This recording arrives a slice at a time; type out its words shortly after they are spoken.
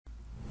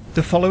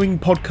The following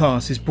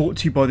podcast is brought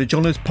to you by the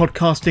Johners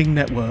Podcasting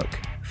Network,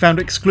 found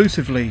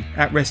exclusively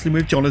at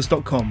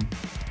WrestlingWithJohners.com.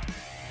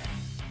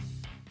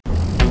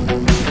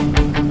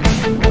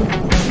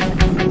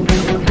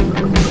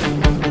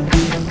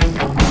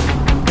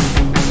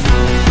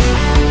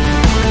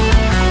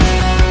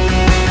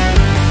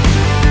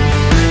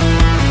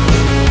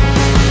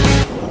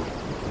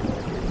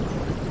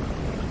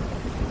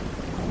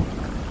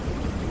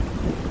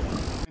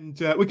 And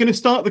we're going to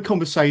start the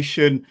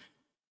conversation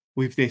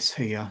with this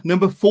here.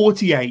 Number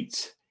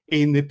 48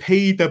 in the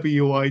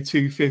PWI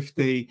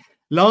 250.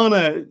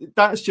 Lana,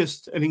 that's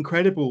just an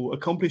incredible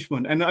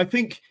accomplishment. And I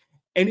think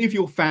any of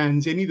your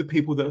fans, any of the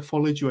people that have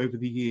followed you over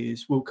the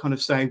years will kind of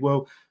say,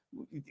 well,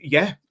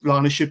 yeah,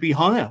 Lana should be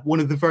higher, one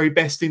of the very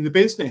best in the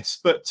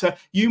business. But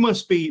you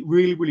must be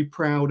really, really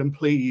proud and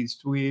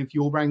pleased with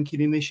your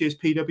ranking in this year's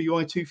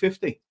PWI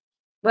 250.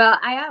 Well,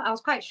 I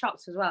was quite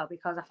shocked as well,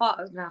 because I thought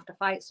I was going to have to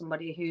fight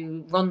somebody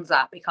who runs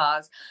that,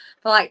 because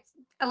for like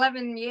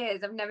 11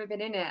 years I've never been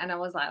in it, and I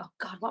was like, oh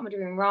God, what am I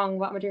doing wrong?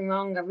 What am I doing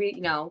wrong? I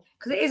really,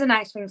 because it is a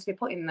nice thing to be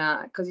put in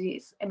that, because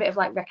it's a bit of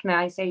like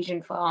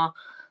recognition for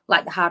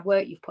like the hard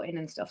work you've put in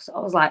and stuff. So I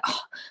was like, oh,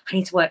 I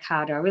need to work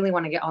harder. I really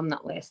want to get on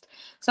that list.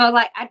 So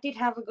like I did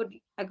have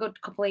a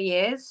good couple of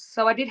years.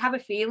 So I did have a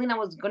feeling I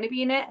was going to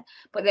be in it.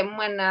 But then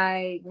when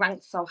I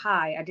ranked so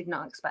high, I did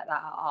not expect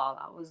that at all.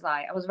 I was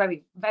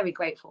very, very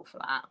grateful for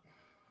that.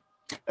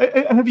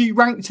 Have you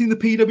ranked in the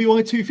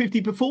PWI 250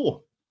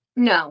 before?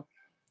 No.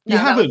 You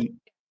haven't?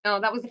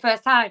 That was the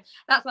first time.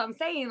 That's what I'm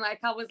saying. Like,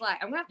 I was like,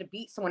 I'm going to have to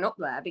beat someone up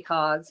there,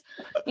 because,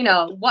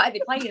 what are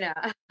they playing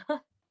at?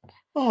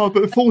 Oh,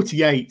 but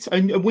 48,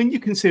 and when you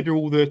consider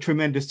all the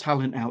tremendous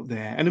talent out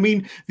there, and I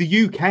mean,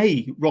 the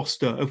UK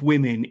roster of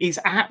women is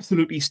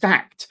absolutely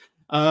stacked.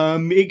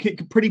 It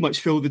could pretty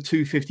much fill the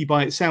 250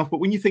 by itself. But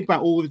when you think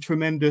about all the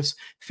tremendous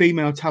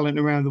female talent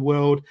around the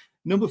world,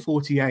 number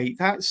 48,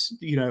 that's,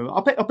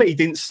 I bet you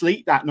didn't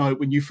sleep that night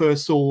when you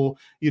first saw,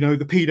 the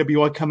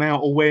PWI come out,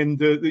 or when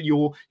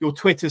your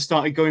Twitter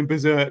started going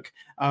berserk.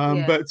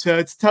 But tell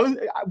us,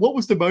 what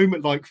was the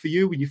moment like for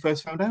you when you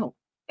first found out?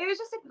 It was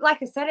just,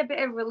 like I said, a bit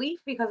of relief,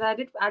 because I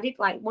did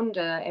like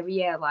wonder every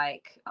year,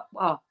 like,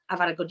 oh, I've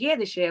had a good year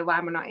this year, why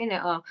am I not in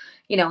it, or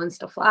and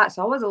stuff like that.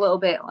 So I was a little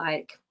bit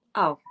like,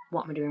 oh,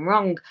 what am I doing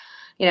wrong,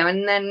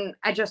 and then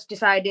I just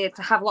decided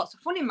to have lots of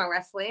fun in my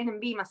wrestling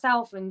and be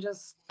myself, and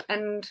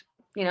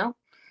I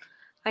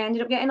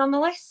ended up getting on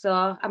the list.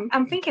 So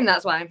I'm thinking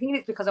that's why. I'm thinking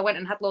it's because I went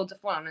and had loads of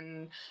fun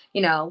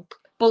and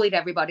bullied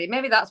everybody.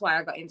 Maybe that's why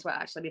I got into it,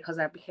 actually, because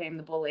I became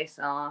the bully.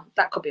 So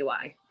that could be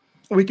why.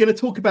 We're going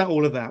to talk about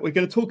all of that. We're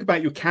going to talk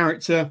about your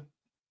character,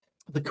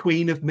 the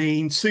Queen of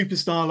Mean,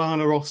 superstar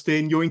Lana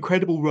Austin, your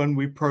incredible run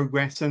with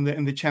Progress and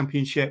the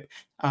championship.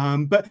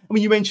 But I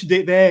mean, you mentioned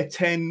it there,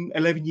 10,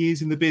 11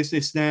 years in the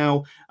business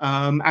now,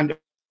 and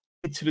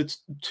to the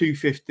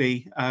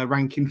 250,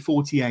 ranking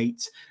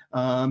 48.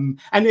 And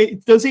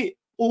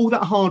all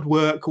that hard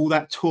work, all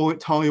that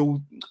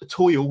toil,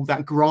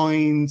 that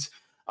grind,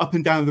 up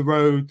and down the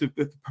road,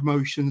 the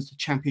promotions, the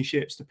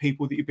championships, the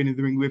people that you've been in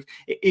the ring with,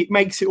 it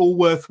makes it all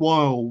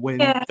worthwhile when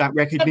that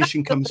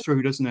recognition comes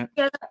through, doesn't it?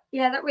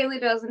 Yeah, that really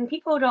does. And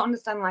people don't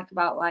understand,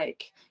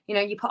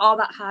 you put all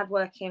that hard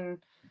work in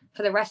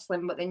for the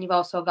wrestling, but then you've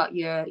also got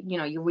your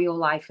real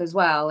life as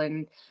well.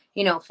 And,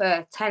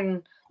 for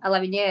 10,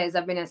 11 years,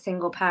 I've been a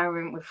single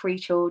parent with 3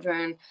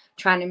 children,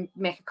 trying to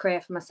make a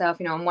career for myself,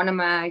 and one of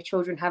my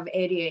children have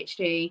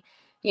ADHD,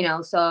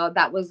 so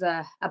that was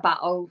a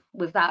battle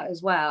with that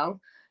as well.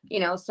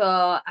 So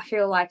I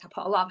feel like I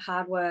put a lot of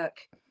hard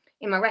work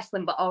in my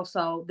wrestling, but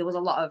also there was a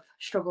lot of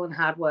struggle and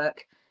hard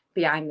work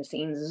behind the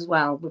scenes as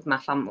well with my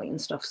family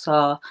and stuff.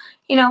 So,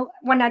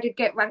 when I did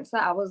get ranked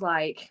that, I was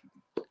like,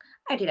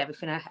 I did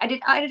everything. I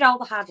did all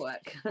the hard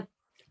work.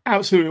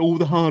 Absolutely, all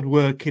the hard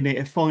work in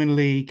it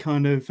finally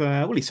kind of,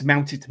 it's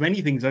amounted to many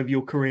things over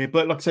your career,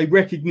 but like I say,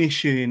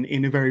 recognition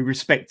in a very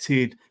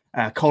respected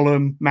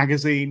column,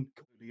 magazine.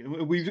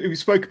 We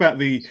spoke about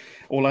the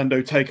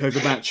Orlando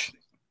TakeOver match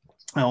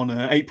on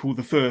April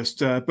the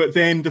 1st, but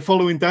then the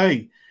following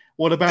day,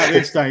 what about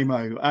this,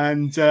 Damo?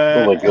 And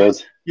oh my God,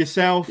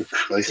 yourself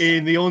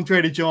in the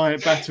Andre the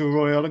Giant Battle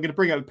Royal. I'm going to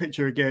bring up the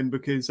picture again,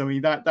 because I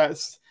mean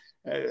that's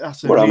a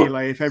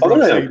relay if ever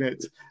I've seen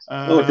it.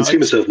 I can see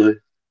myself now.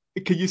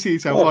 Can you see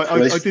yourself?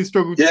 I did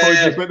struggle to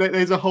find you, but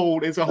there's a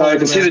hole. I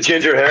can see the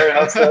ginger hair.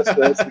 That's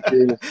the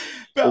key.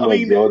 But I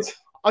mean, God.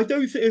 I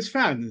don't think, as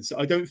fans,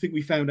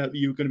 we found out that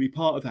you were going to be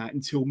part of that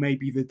until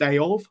maybe the day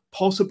of,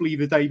 possibly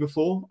the day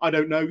before. I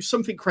don't know,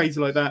 something crazy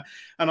like that.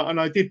 And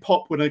I did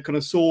pop when I kind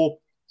of saw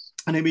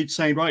an image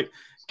saying, right,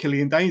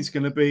 Killian Dane's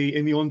going to be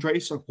in the Andre.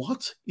 So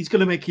what? He's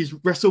going to make his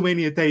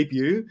WrestleMania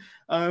debut.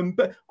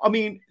 But I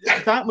mean,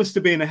 that must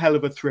have been a hell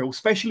of a thrill,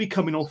 especially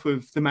coming off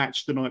of the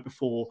match the night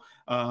before,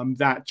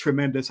 that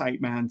tremendous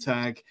 8-man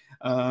tag.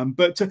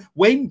 But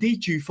when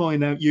did you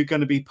find out you're going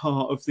to be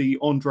part of the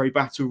Andre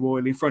Battle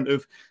Royal in front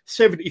of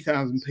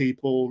 70,000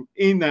 people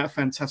in that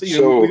fantastic,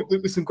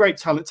 with some great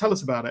talent? Tell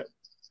us about it.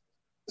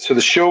 So the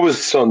show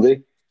was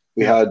Sunday.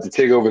 We had the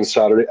takeover on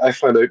Saturday. I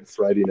found out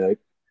Friday night,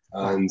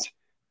 and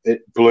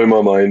it blew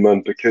my mind,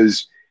 man,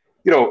 because,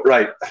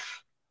 right,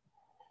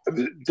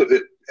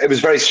 it was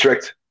very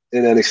strict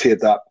in NXT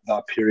at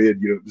that period.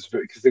 It was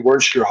because they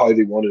weren't sure how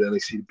they wanted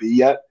NXT to be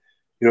yet.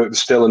 It was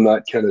still in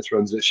that kind of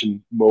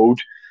transition mode.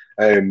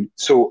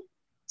 So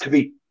to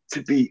be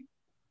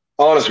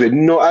honest with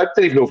you, I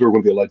didn't even know if we were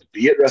going to be allowed to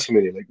be at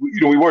WrestleMania. Like,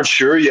 we weren't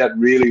sure yet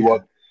really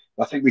what.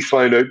 I think we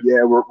found out,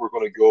 we're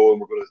going to go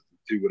and we're going to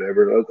do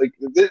whatever. Like,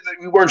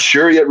 we weren't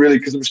sure yet really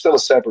because there was still a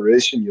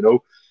separation,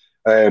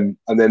 and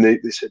then they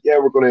said,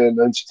 we're going to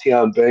announce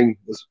Tian Bing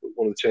was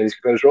one of the Chinese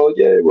competitors. We're all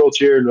like, we're all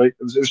cheering, right?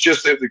 It was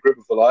just the group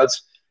of the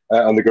lads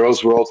and the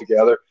girls were all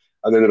together.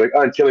 And then they're like,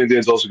 and Killian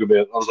Dane's also going to be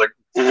in. I was like,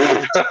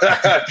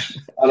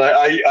 and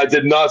I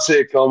did not see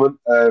it coming.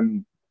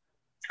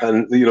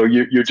 And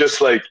you're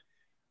just like,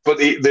 but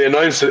they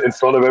announced it in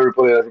front of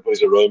everybody.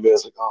 Everybody's around me. I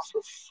was like, oh,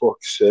 for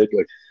fuck's sake!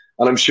 Like,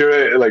 and I'm sure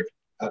it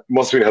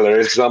must have been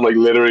hilarious because I'm like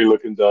literally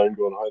looking down,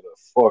 going, how the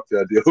fuck did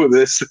I deal with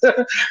this?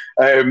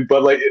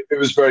 But like, it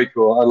was very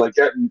cool, and like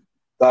getting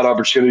that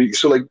opportunity.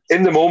 So like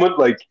in the moment,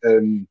 like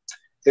in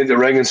the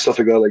ring and stuff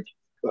like that, like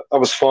I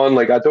was fun.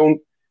 Like I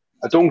don't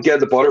get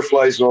the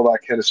butterflies and all that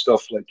kind of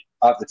stuff. Like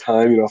at the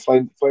time, I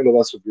find all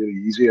that stuff really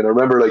easy. And I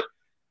remember like,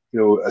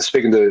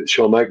 speaking to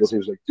Shawn Michaels, he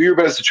was like, do your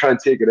best to try and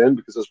take it in,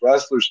 because as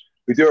wrestlers,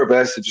 we do our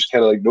best to just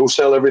kind of like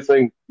no-sell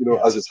everything,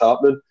 as it's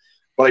happening.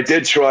 But I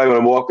did try when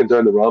I'm walking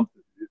down the ramp.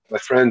 My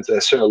friend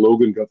Sarah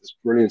Logan got this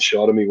brilliant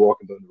shot of me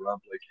walking down the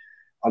ramp, like,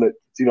 and it,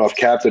 I've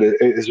kept it.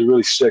 It's a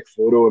really sick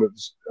photo, and it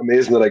was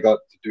amazing that I got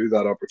to do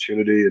that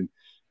opportunity.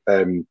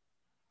 And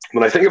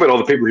when I think about all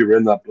the people who were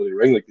in that bloody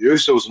ring, like the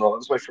Usos and all, that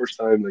was my first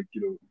time, like,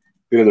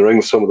 being in the ring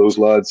with some of those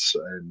lads.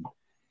 And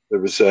there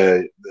was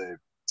the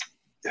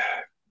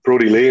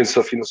Brody Lee and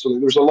stuff, so there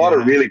was a lot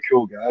of really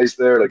cool guys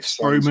there. Like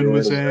Strowman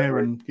was there,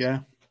 and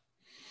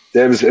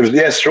it was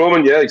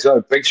Strowman,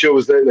 exactly. Big Show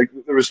was there. Like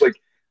there was like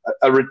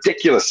a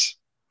ridiculous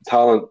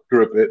talent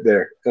group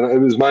there, and it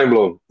was mind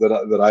blowing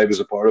that I was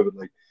a part of it.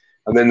 Like,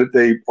 and then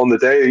on the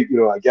day,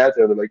 I get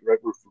there and they're like, right,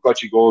 we've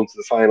got you going to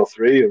the final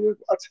three, and they're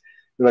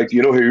like, do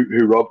you know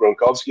who Rob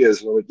Gronkowski is?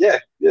 And I'm like, yeah,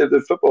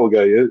 the football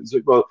guy. Yeah. It's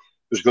like, well,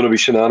 there's going to be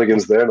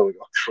shenanigans there, and I'm like,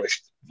 oh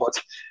Christ, what?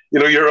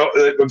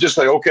 I'm just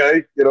like,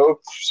 okay,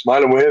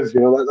 smile and wave.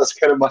 That's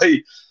kind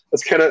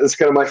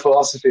of my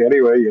philosophy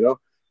anyway.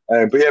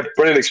 But yeah,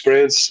 brilliant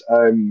experience.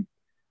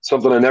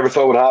 Something I never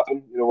thought would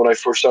happen. When I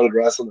first started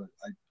wrestling,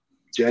 I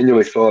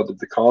genuinely thought that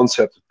the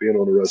concept of being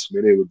on a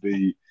WrestleMania would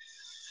be,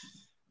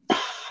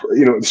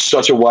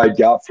 such a wide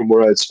gap from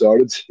where I had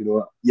started.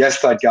 Yes,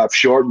 that gap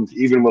shortened.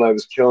 Even when I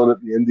was killing it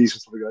in the Indies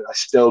and stuff like that, I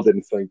still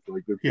didn't think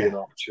like there'd be an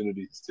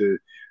opportunity to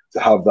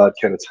have that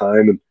kind of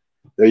time. And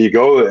there you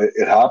go.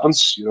 It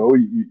happens.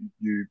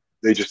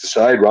 They just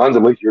decide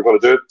randomly you're going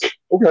to do it.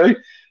 Okay,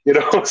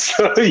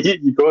 so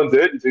you go and do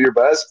it. You do your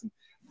best. And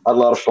had a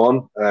lot of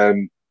fun.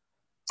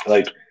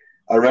 Like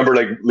I remember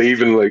like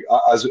leaving like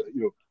as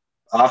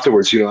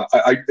afterwards.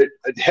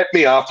 It hit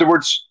me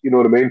afterwards. You know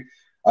what I mean?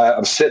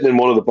 I'm sitting in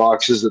one of the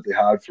boxes that they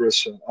had for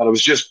us, and I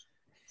was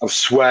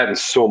sweating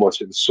so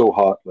much. It was so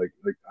hot. Like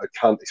I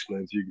can't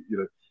explain to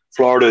you.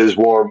 Florida is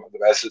warm the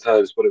best of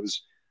times, but it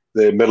was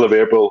the middle of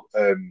April.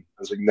 It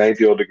was like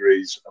 90 odd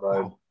degrees,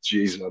 and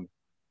I'm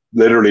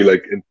literally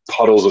like in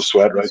puddles of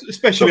sweat, right?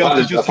 Especially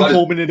after just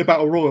performing in a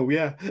battle royal,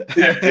 yeah,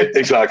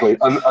 exactly.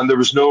 And there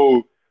was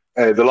no.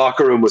 The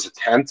locker room was a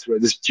tent,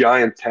 right? This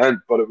giant tent,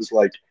 but it was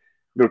like,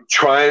 you're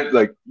trying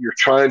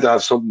to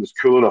have something that's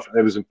cool enough, and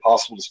it was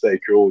impossible to stay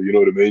cool. You know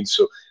what I mean?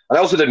 So, and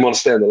I also didn't want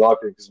to stay in the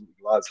locker room because the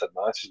lads had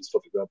matches and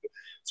stuff like that.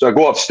 So I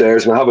go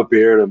upstairs and I have a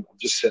beer, and I'm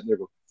just sitting there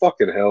going,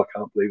 "Fucking hell, I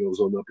can't believe I was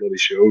on that bloody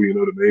show." You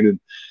know what I mean? And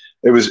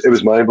it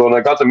was mind blowing.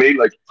 I got to meet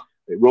like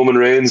Roman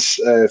Reigns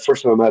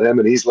first time I met him,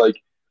 and he's like,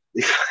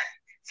 he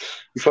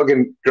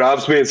fucking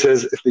grabs me and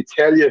says, "If they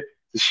tell you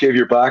to shave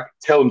your back,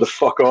 tell them to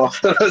fuck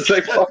off." And I was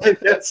like, fucking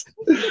yes.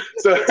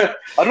 So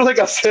I don't think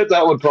I've said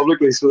that one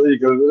publicly, so there you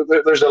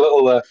go. There's a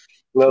little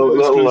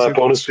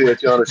bonus for you,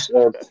 Jonas.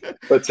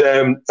 But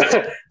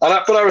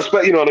I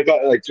respect, and I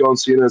got like John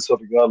Cena and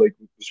stuff like that. Like,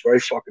 it was very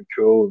fucking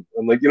cool.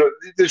 And like,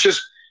 there's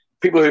just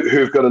people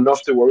who've got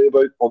enough to worry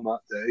about on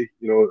that day,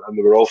 and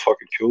they were all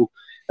fucking cool.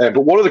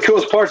 But one of the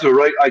coolest parts of it,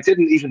 right, I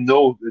didn't even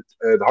know that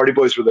the Hardy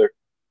Boys were there.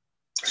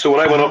 So when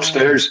I went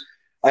upstairs,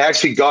 I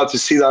actually got to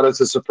see that as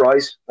a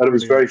surprise, and it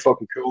was very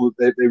fucking cool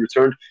that they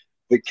returned.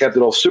 They kept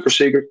it all super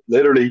secret,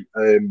 literally,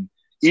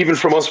 even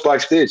from us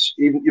backstage.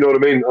 Even, you know what I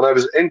mean? And I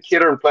was in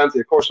Cater and Plenty.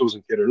 Of course, I was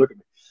in Cater. Look at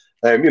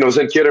me. I was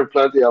in Cater and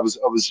Plenty. I was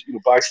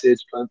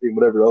backstage Plenty and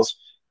whatever else.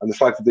 And the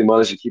fact that they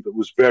managed to keep it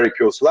was very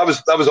cool. So that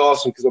was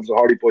awesome because I was a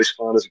Hardy Boys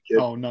fan as a kid.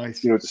 Oh,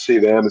 nice. To see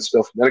them and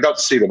stuff. And then I got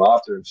to see them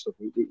after and stuff.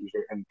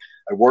 And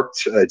I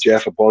worked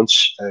Jeff a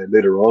bunch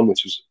later on,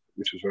 which was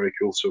very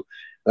cool. So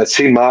I'd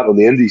seen Matt on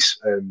the Indies,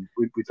 and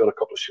we'd done a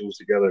couple of shows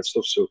together and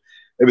stuff. So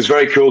it was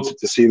very cool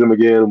to see them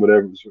again and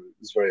whatever. It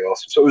was very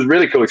awesome. So it was a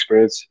really cool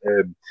experience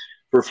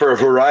for a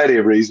variety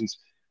of reasons.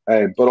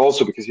 But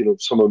also because,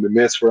 some of my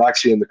mates were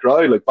actually in the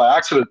crowd, like by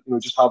accident,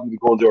 just happened to be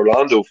going to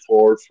Orlando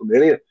for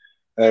Mania.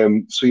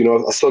 So, you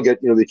know, I still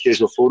get, you know, the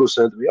occasional photo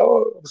sent to me.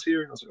 Oh, I was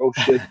here. And I was like, oh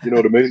shit, you know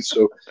what I mean?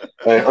 So,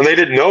 and they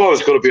didn't know I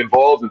was going to be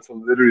involved until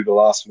literally the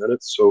last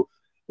minute. So,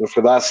 you know,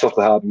 for that stuff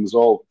to happen was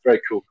all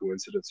very cool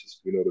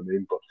coincidences. You know what I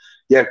mean? But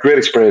yeah, great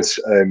experience.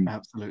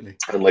 Absolutely.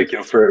 And like, you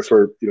know,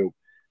 for you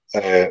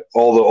know,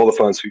 all the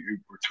fans who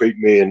were tweeting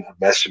me and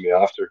messaging me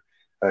after,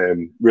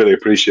 really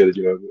appreciate it.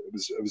 You know,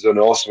 it was an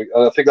awesome,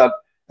 and I think that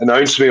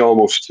announced me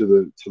almost to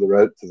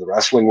the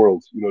wrestling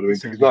world. You know what I mean?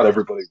 Because not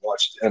everybody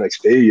watched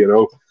NXT. You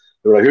know.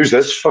 They were like, who's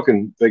this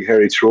fucking big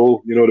hairy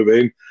troll? You know what I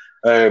mean?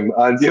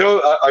 And, you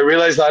know, I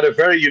realized I had a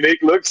very unique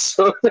look.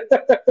 So.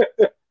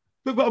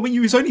 but I mean,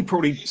 you was only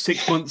probably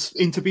 6 months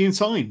into being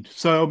signed.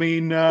 So, I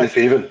mean... if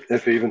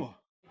even.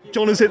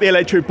 John is at the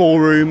Electric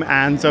Ballroom,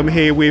 and I'm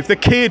here with the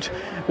kid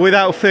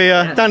without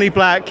fear, Danny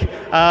Black.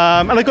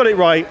 And I got it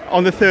right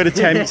on the third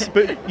attempt,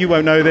 but you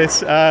won't know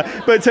this.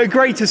 But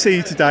great to see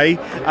you today.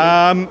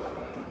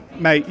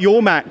 Mate,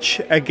 your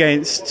match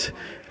against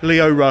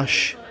Lio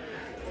Rush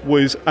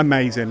was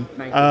amazing.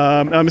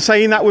 And I'm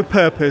saying that with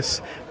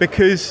purpose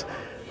because,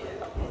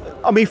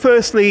 I mean,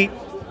 firstly,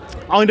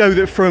 I know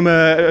that from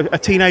a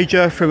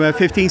teenager, from a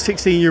 15,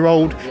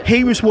 16-year-old,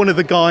 he was one of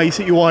the guys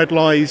that you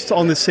idolised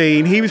on the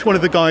scene. He was one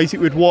of the guys that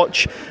you would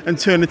watch and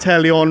turn the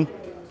telly on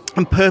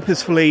and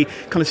purposefully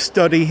kind of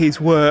study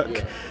his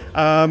work.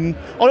 On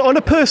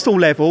a personal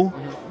level,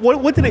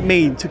 what did it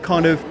mean to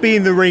kind of be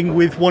in the ring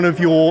with one of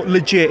your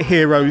legit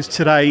heroes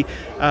today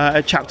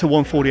at Chapter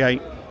 148?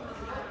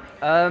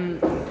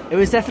 It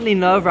was definitely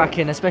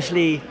nerve-wracking,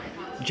 especially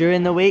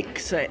during the week.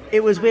 So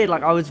it was weird.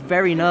 Like, I was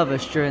very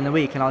nervous during the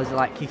week, and I was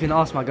like, you can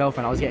ask my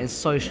girlfriend, I was getting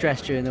so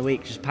stressed during the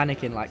week, just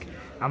panicking. Like,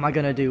 am I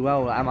gonna do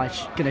well? Like, am I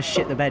gonna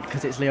shit the bed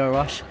because it's Lio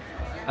Rush?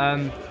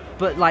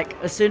 But like,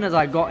 as soon as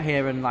I got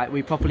here and like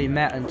we properly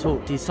met and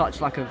talked, he's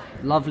such like a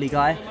lovely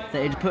guy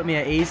that it put me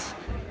at ease,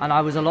 and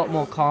I was a lot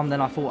more calm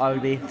than I thought I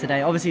would be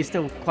today. Obviously,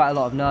 still quite a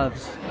lot of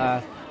nerves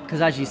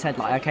because, as you said,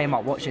 like I came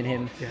up watching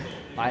him.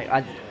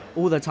 Like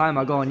all the time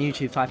I go on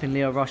YouTube, type in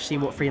Lio Rush, see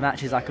what 3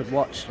 matches I could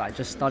watch, like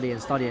just studying,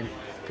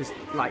 because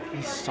like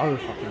he's so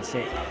fucking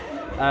sick.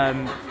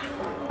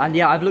 And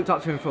yeah, I've looked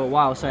up to him for a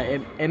while, so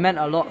it meant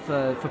a lot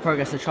for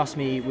Progress to trust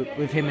me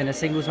with him in a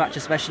singles match,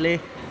 especially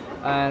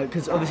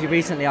because obviously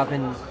recently I've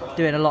been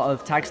doing a lot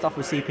of tag stuff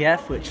with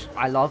CPF, which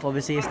I love.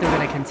 Obviously, it's still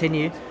going to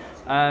continue,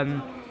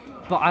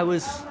 but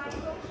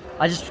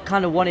I just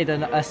kind of wanted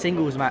a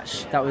singles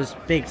match that was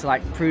big to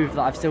like prove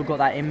that I've still got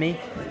that in me,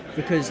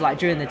 because like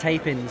during the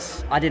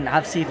tapings I didn't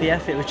have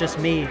CPF, it was just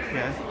me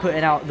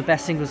putting out the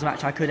best singles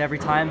match I could every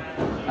time,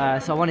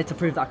 so I wanted to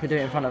prove that I could do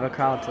it in front of a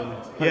crowd, and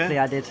hopefully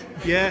I did.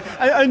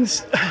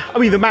 And I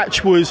mean, the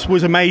match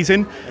was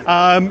amazing.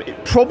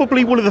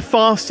 Probably one of the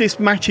fastest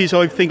matches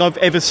I think I've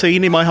ever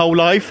seen in my whole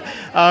life.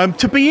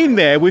 To be in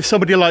there with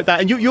somebody like that,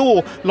 and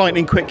you're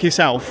lightning quick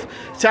yourself,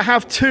 to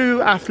have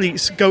 2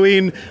 athletes go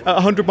in at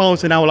 100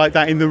 miles an hour like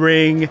that in the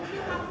ring,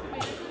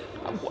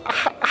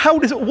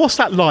 what's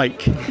that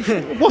like?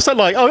 What's that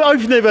like?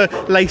 I've never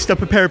laced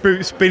up a pair of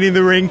boots, been in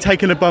the ring,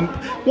 taken a bump.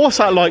 What's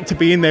that like to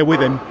be in there with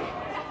him?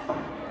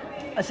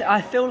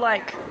 I feel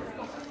like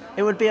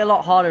it would be a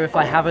lot harder if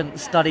I haven't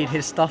studied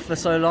his stuff for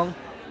so long.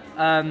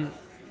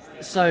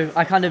 So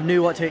I kind of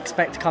knew what to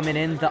expect coming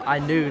in, that I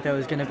knew there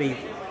was going to be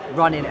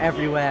running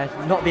everywhere,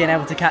 not being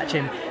able to catch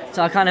him.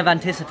 So I kind of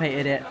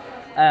anticipated it.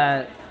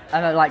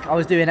 And like I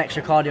was doing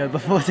extra cardio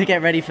before to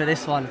get ready for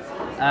this one.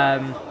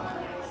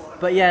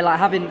 But yeah, like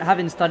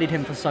having studied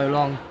him for so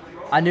long,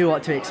 I knew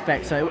what to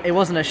expect. So it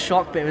wasn't a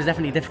shock, but it was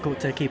definitely difficult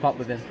to keep up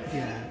with him.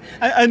 Yeah.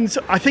 And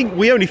I think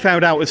we only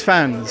found out as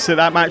fans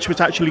that match was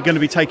actually going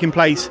to be taking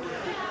place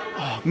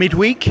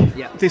midweek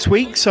this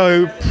week.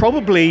 So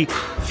probably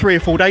 3 or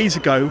 4 days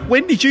ago.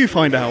 When did you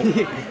find out?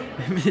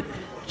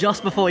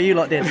 Just before you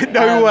lot did.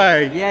 No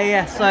way.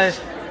 Yeah. So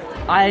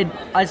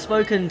I'd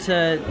spoken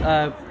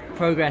to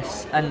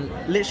Progress and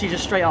literally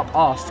just straight up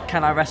asked,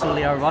 can I wrestle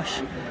Lio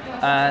Rush?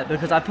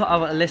 Because I put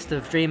out a list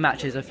of dream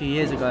matches a few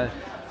years ago,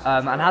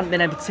 and I hadn't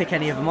been able to tick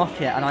any of them off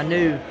yet, and I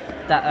knew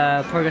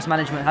that Progress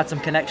Management had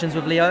some connections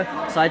with Lio,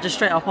 so I just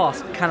straight up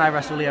asked, can I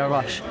wrestle Lio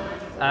Rush?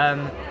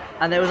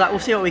 And they was like, we'll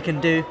see what we can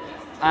do.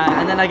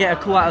 And then I get a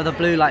call out of the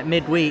blue like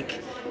midweek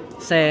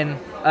saying,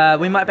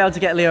 we might be able to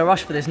get Lio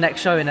Rush for this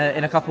next show in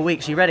a couple of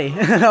weeks, you ready?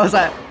 And I was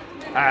like,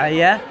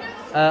 yeah.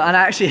 And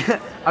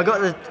I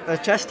got a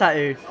chest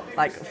tattoo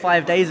like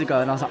 5 days ago,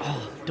 and I was like,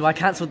 oh, do I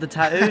cancel the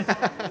tattoo?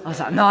 I was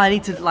like, no, I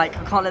need to, like,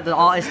 I can't let the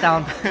artist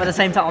down, but at the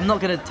same time I'm not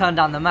going to turn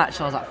down the match.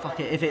 So I was like, fuck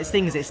it, if it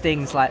stings, it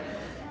stings. Like,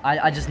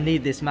 I just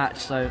need this match,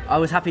 so I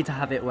was happy to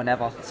have it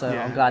whenever, so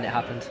I'm glad it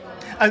happened.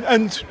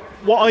 And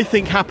what I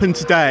think happened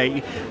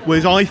today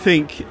was, I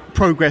think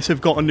Progress have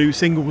got a new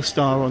single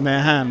star on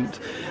their hand,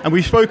 and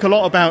we spoke a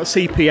lot about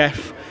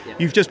CPF.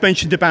 You've just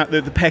mentioned about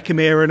the Peckham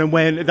era, and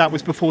when that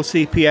was before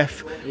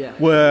CPF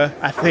were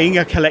a thing,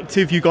 a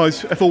collective. You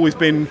guys have always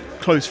been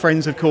close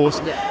friends, of course.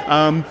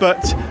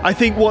 But I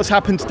think what's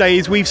happened today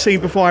is we've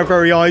seen before our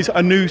very eyes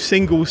a new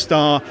single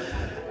star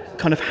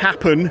kind of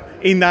happen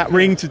in that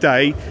ring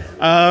today.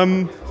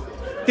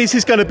 this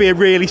is going to be a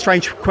really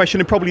strange question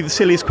and probably the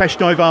silliest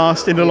question I've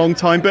asked in a long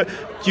time, but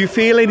do you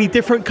feel any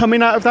different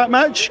coming out of that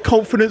match,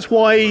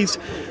 confidence-wise?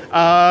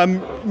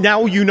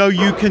 Now you know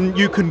you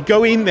can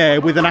go in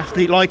there with an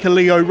athlete like a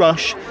Lio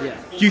Rush. Yeah.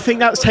 Do you think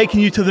that's taken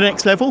you to the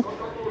next level?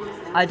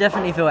 I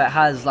definitely feel it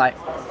has. Like,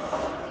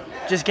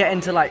 just getting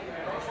to like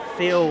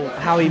feel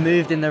how he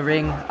moved in the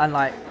ring and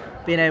like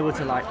being able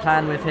to like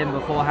plan with him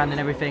beforehand and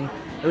everything.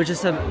 It was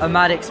just a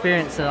mad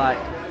experience to like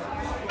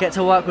get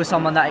to work with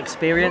someone that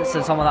experienced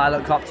and someone that I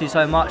look up to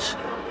so much,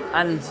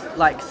 and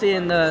like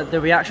seeing the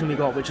reaction we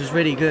got, which was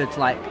really good.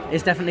 Like,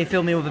 it's definitely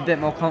filled me with a bit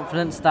more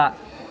confidence that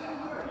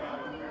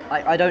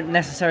I don't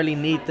necessarily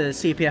need the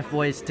CPF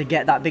boys to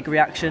get that big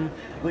reaction,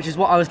 which is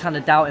what I was kind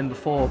of doubting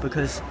before,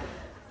 because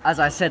as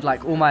I said,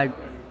 like all my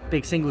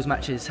big singles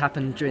matches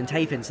happened during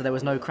taping, so there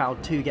was no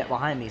crowd to get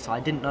behind me, so I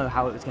didn't know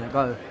how it was going to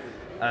go.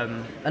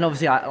 And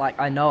obviously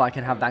I know I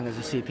can have bangers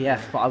with CPF,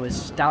 but I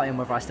was doubting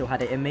whether I still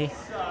had it in me.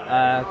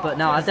 But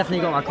now I've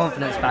definitely got my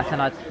confidence back,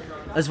 and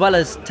as well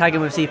as tagging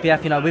with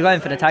CPF, you know, we're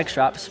going for the tag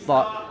straps,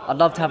 but I'd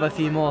love to have a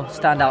few more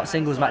standout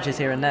singles matches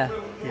here and there.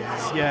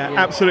 Yeah,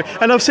 absolutely.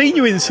 And I've seen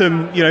you in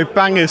some, you know,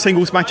 banger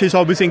singles matches.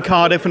 I was in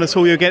Cardiff and I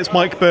saw you against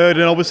Mike Bird,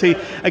 and obviously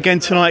again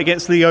tonight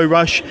against Lio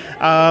Rush.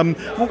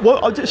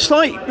 What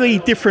slightly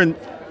different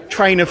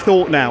train of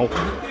thought now.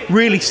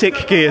 Really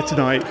sick gear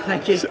tonight.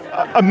 Thank you.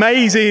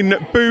 Amazing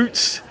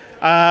boots,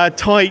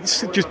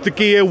 tights. Just the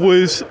gear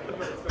was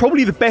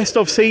probably the best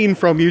I've seen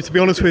from you, to be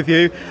honest with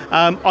you.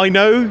 I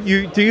know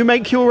you. Do you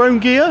make your own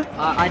gear?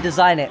 I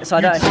design it, so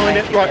I don't. Design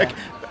it, right? Okay.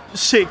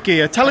 Sick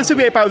gear. Tell us a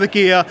bit about the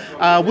gear.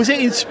 Was it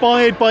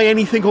inspired by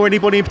anything or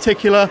anybody in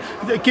particular?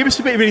 Give us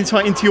a bit of an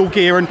insight into your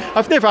gear. And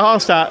I've never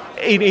asked that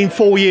in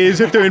 4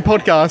 years of doing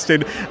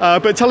podcasting.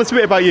 But tell us a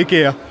bit about your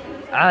gear.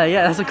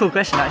 Yeah, that's a cool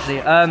question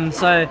actually.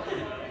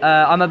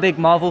 I'm a big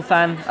Marvel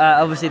fan.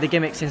 Obviously the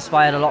gimmick's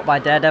inspired a lot by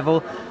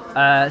Daredevil.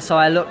 So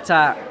I looked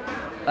at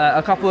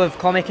a couple of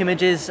comic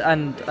images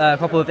and a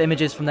couple of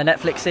images from the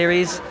Netflix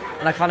series,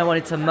 and I kind of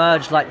wanted to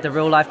merge like the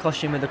real life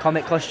costume with the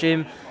comic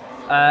costume.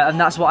 And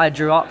that's what I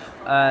drew up,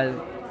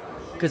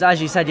 because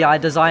as you said, yeah, I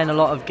design a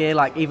lot of gear,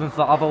 like even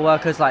for other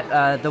workers, like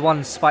the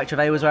ones Spike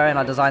Trevay was wearing,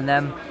 I designed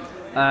them.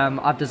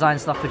 I've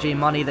designed stuff for G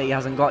Money that he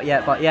hasn't got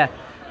yet, but yeah,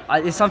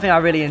 it's something I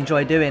really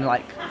enjoy doing,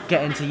 like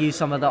getting to use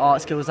some of the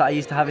art skills that I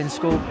used to have in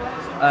school,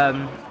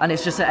 and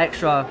it's just an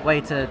extra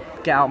way to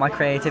get out my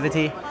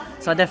creativity,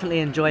 so I definitely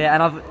enjoy it.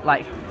 And I've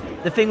like,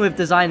 the thing with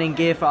designing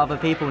gear for other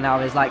people now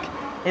is like,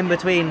 in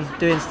between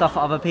doing stuff for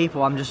other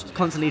people, I'm just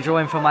constantly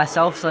drawing for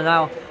myself. So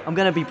now I'm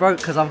going to be broke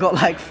because I've got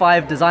like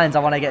 5 designs I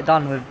want to get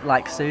done with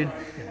like soon.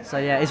 So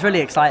yeah, it's really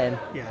exciting.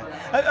 Yeah.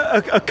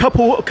 A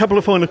couple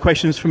of final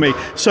questions for me.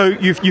 So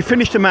you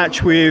finished a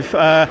match with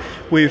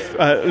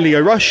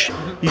Lio Rush.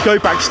 You go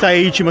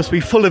backstage. You must be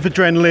full of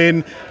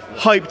adrenaline,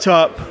 hyped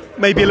up,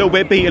 maybe a little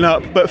bit beaten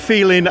up, but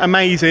feeling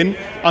amazing.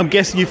 I'm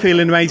guessing you're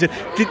feeling amazing.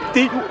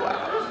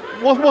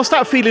 What's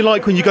that feeling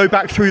like when you go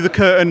back through the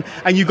curtain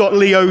and you got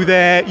Lio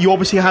there? You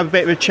obviously have a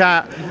bit of a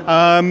chat.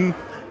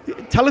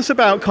 Tell us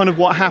about kind of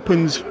what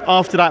happens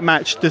after that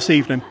match this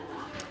evening.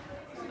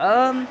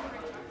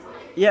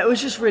 Yeah, it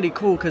was just really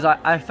cool because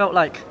I felt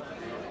like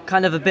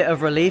kind of a bit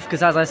of relief,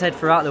 because as I said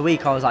throughout the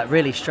week, I was like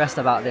really stressed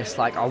about this.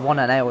 Like, I want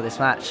to nail this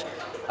match.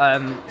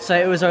 So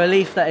it was a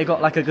relief that it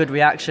got like a good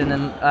reaction,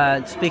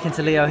 and speaking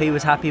to Lio, he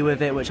was happy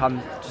with it, which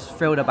I'm just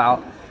thrilled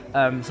about.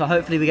 So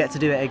hopefully we get to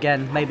do it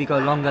again, maybe go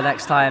longer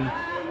next time.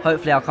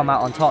 Hopefully I'll come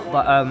out on top.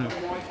 But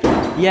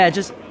yeah,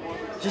 just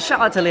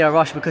shout out to Lio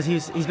Rush, because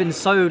he's been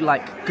so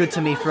like good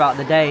to me throughout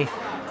the day.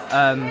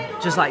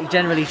 Just like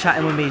generally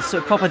chatting with me,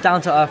 so proper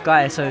down to earth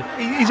guy. So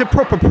he's a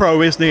proper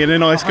pro, isn't he? And a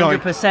nice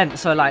 100%. guy.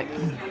 So like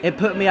it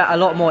put me at a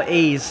lot more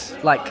ease,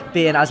 like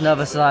being as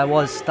nervous as I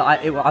was, that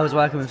I was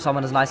working with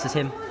someone as nice as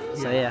him.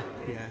 So yeah.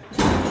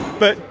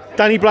 But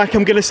Danny Black,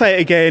 I'm going to say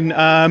it again,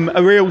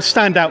 a real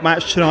standout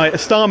match tonight, a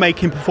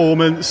star-making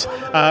performance.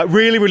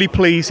 Really, really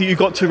pleased that you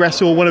got to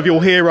wrestle one of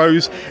your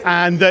heroes,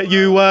 and that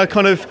you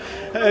kind of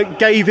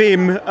gave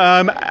him, like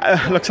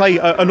I say,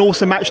 an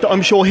awesome match that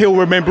I'm sure he'll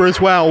remember as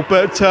well.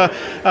 But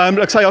like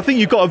I say, I think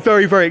you've got a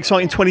very, very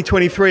exciting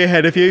 2023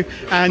 ahead of you,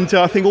 and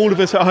I think all of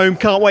us at home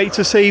can't wait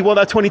to see what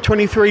that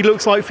 2023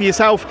 looks like for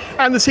yourself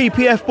and the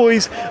CPF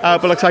boys.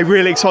 But like I say,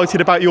 really excited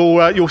about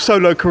your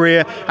solo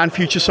career and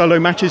future solo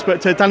matches.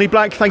 But Danny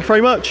Black, thank you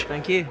very much.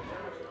 Thank you.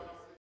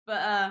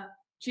 But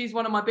she's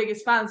one of my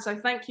biggest fans, so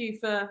thank you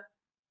for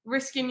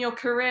risking your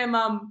career,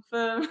 Mum,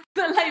 for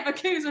the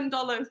Leverkusen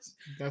dollars.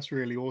 That's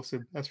really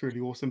awesome. That's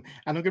really awesome.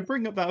 And I'm going to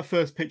bring up that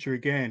first picture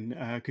again,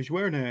 because you're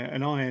wearing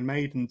an Iron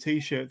Maiden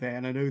t-shirt there,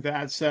 and I know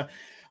that's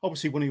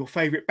obviously one of your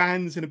favourite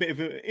bands and a bit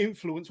of an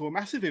influence, or a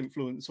massive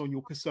influence on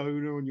your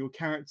persona, on your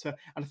character.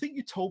 And I think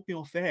you told me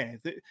off air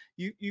that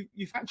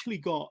you've actually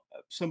got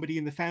somebody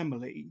in the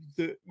family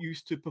that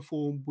used to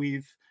perform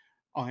with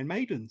Iron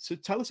Maiden. So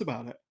tell us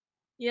about it.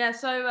 Yeah,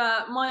 so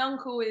my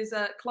uncle is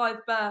Clive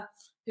Burr,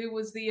 who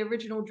was the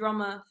original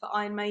drummer for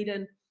Iron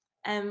Maiden,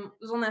 and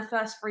was on their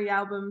first 3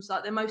 albums,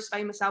 like their most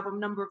famous album,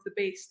 Number of the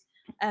Beast.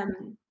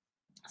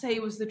 So he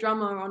was the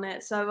drummer on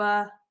it.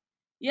 So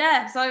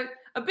Yeah, so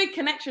a big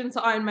connection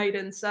to Iron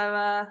Maiden.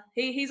 So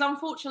he's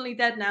unfortunately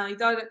dead now. He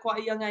died at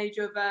quite a young age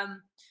of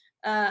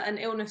an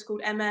illness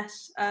called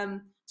MS.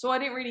 So I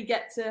didn't really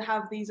get to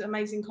have these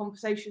amazing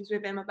conversations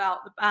with him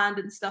about the band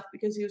and stuff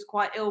because he was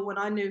quite ill when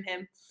I knew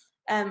him,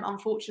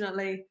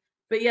 unfortunately.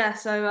 But yeah,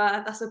 so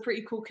that's a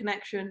pretty cool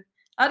connection.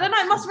 I don't know.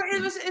 It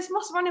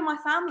must run in my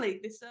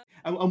family. This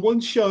and one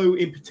show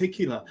in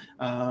particular,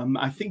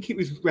 I think it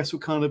was Wrestle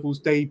Carnival's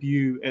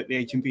debut at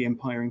the HMV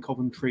Empire in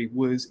Coventry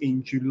was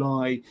in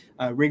July,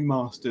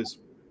 Ringmasters.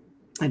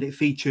 And it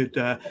featured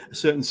a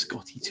certain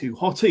Scotty 2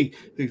 Hottie,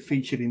 who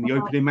featured in the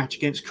opening match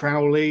against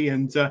Crowley,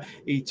 and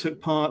he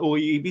took part, or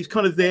he's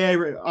kind of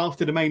there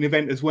after the main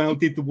event as well,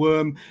 did the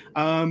worm.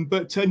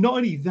 But not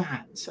only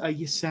that,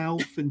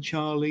 yourself and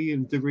Charlie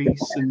and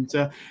Doris, and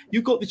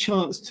you got the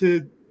chance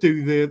to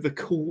do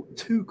the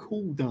Too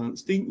Cool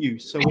dance, didn't you?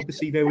 So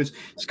obviously there was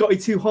Scotty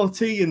 2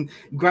 Hottie and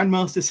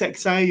Grandmaster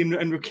Sexay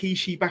and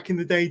Rikishi back in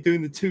the day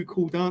doing the Too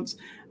Cool dance.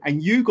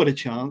 And you got a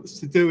chance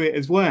to do it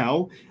as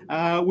well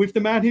with the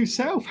man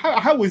himself.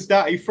 How was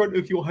that in front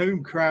of your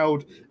home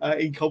crowd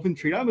in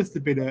Coventry? That must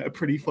have been a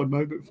pretty fun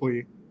moment for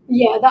you.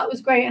 Yeah, that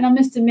was great. And I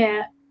must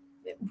admit,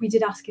 we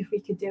did ask if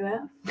we could do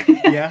it.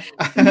 Yeah.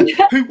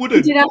 Who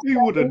wouldn't?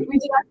 Who wouldn't? We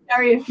did ask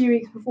Gary a few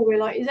weeks before. We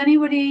were like, is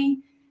anybody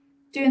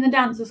doing the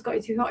dance of Scotty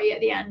 2 Hottie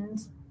at the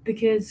end?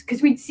 Because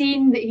we'd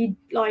seen that he'd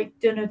like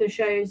done other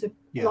shows,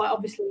 like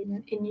obviously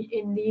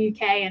in the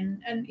UK,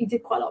 and he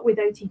did quite a lot with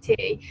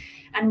OTT,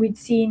 and we'd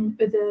seen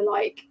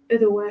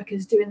other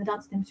workers doing the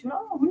dance with him. So we were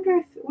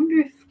like, I wonder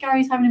if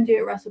Gary's having him do it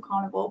at Wrestle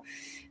Carnival.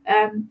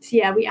 So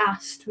yeah,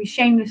 we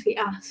shamelessly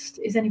asked,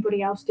 is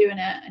anybody else doing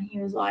it? And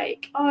he was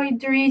like, oh,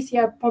 Doris,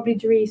 yeah, probably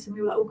Doris. And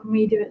we were like, well, can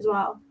we do it as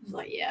well? I was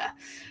like, yeah,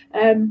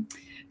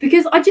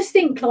 because I just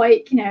think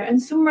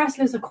and some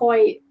wrestlers are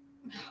quite,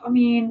 I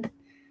mean,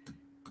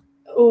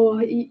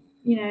 or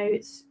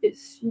it's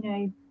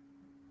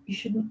you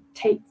shouldn't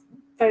take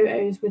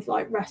photos with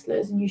like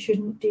wrestlers, and you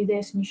shouldn't do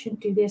this, and you shouldn't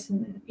do this,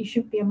 and you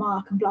shouldn't be a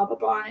mark, and blah blah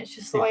blah. And it's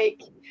just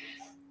like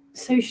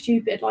so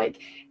stupid.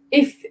 Like,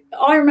 if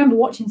I remember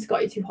watching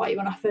Scotty 2 Hottie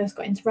when I first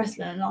got into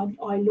wrestling, and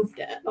I loved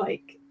it.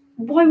 Like,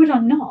 why would I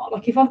not?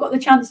 Like, if I've got the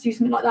chance to do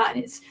something like that,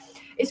 and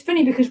it's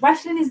funny because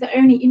wrestling is the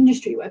only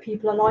industry where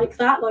people are like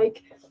that.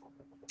 Like,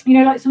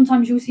 like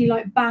sometimes you'll see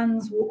like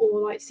bands or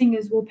like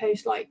singers will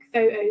post like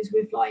photos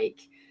with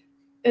like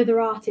other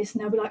artists,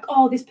 and they'll be like,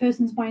 oh, this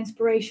person's my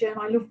inspiration,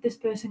 I loved this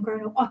person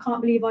growing up, I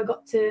can't believe I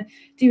got to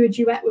do a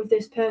duet with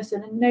this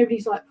person, and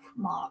nobody's like,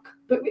 Mark.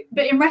 But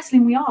in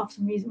wrestling we are, for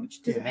some reason,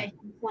 which doesn't make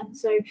any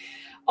sense. So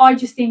I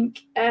just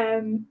think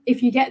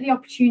if you get the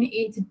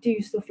opportunity to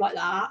do stuff like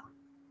that,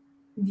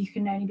 you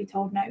can only be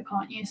told no,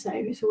 can't you? So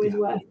it's always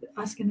worth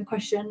asking the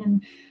question.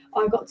 And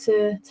I got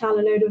to tell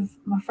a load of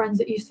my friends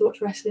that used to watch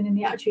wrestling in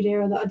the Attitude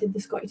Era that I did the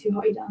Scotty 2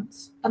 Hottie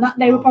dance, and that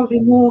they were probably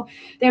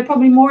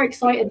more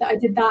excited that I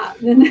did that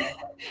than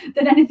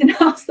anything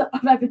else that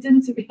I've ever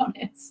done, to be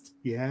honest.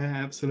 Yeah,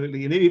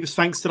 absolutely. And it was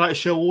thanks to that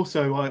show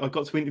also. I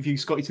got to interview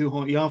Scotty 2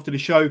 Hottie after the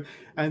show,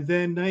 and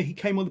then he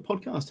came on the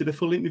podcast, did a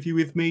full interview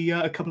with me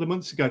a couple of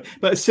months ago.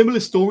 But a similar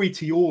story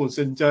to yours.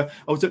 And I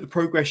was at the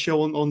Progress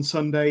show on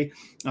Sunday,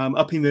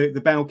 up in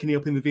the balcony,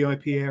 up in the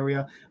VIP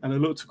area, and I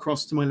looked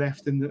across to my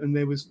left, and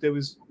there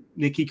was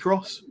Nikki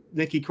Cross,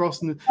 and I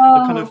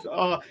kind of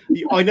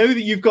I know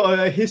that you've got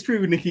a history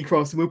with Nikki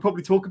Cross, and we'll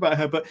probably talk about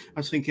her, but I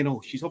was thinking,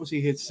 oh, she's obviously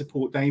here to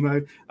support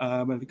Damo,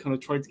 and kind of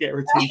tried to get her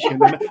attention.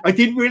 And I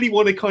didn't really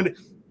want to kind of.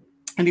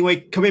 Anyway,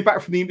 coming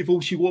back from the interval,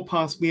 she walked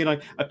past me, and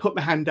I put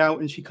my hand out,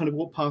 and she kind of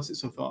walked past it.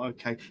 So I thought,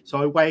 okay. So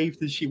I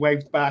waved, and she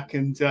waved back,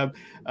 and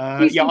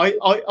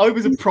I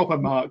was a proper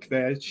mark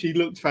there. She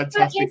looked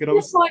fantastic, and I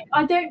was like,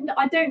 I don't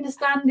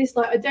understand this.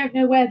 Like, I don't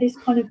know where this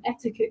kind of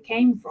etiquette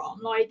came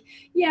from. Like,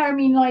 yeah, I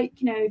mean, like,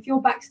 if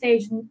you're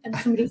backstage and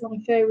somebody's on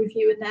a show with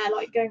you, and they're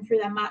like going through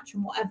their match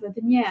and whatever,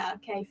 then yeah,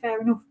 okay, fair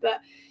enough. But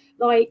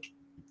like,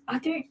 I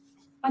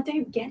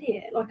don't get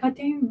it. Like, I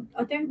don't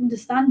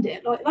understand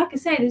it. Like I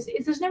said,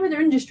 there's no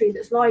other industry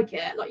that's like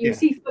it. Like, you'll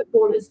see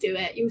footballers do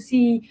it, you'll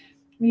see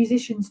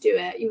musicians do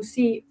it, you'll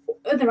see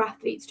other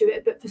athletes do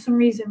it, but for some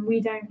reason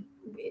we don't.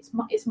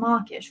 It's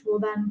markish. Well,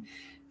 then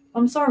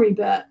I'm sorry,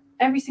 but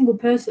every single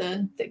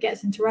person that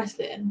gets into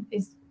wrestling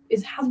has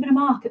been a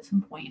mark at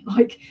some point.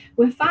 Like,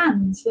 we're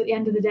fans at the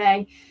end of the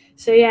day.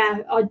 So yeah,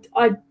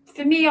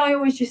 for me, I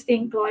always just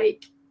think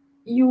like,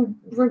 you'll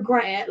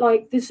regret it.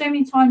 Like, there's so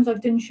many times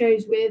I've done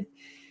shows with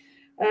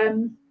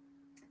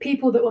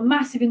people that were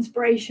massive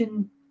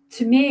inspiration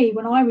to me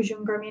when I was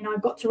younger. I mean, I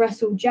got to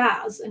wrestle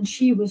Jazz, and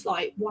she was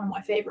like one of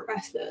my favorite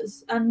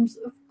wrestlers. And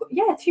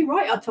yeah, too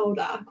right, I told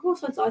her. Of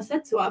course, I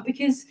said to her,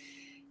 because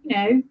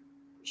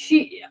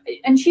she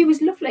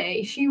was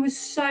lovely. She was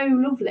so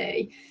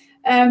lovely.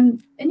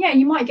 And yeah,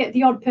 you might get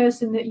the odd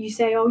person that you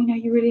say, oh,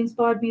 you really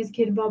inspired me as a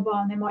kid, and blah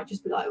blah, and they might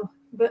just be like, oh,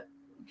 but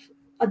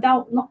I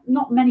doubt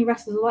not many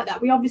wrestlers are like that.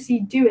 We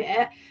obviously do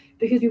it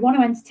because we want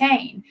to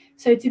entertain.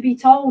 So to be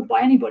told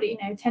by anybody,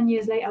 10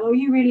 years later, oh,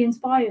 you really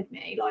inspired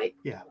me, like,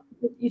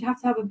 you'd have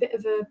to have a bit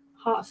of a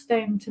heart of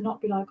stone to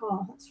not be like,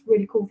 oh, that's a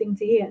really cool thing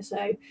to hear.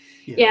 So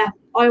yeah,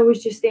 I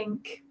always just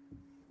think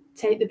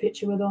take the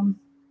picture with them.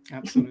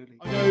 Absolutely.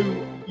 I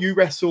know you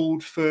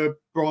wrestled for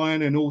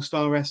Brian and All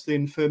Star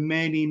Wrestling for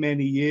many,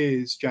 many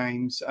years,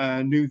 James.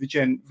 Knew the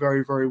gent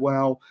very, very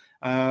well.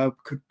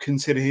 Could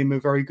consider him a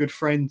very good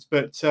friend.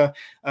 But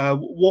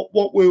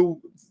what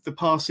will the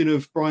passing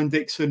of Brian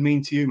Dixon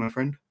mean to you, my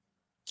friend?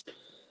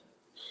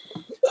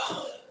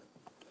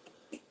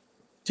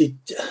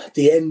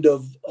 The end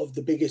of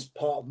the biggest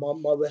part of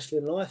my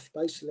wrestling life,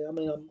 basically. I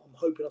mean, I'm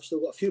hoping I've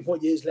still got a few more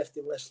years left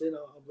in wrestling.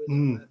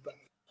 But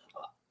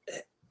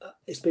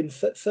it's been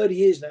 30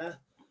 years now,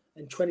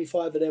 and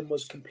 25 of them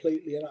was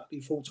completely and utterly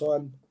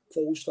full-time for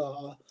All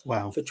Star.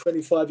 Wow. For a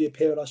 25-year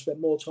period, I spent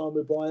more time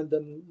with Brian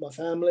than my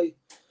family.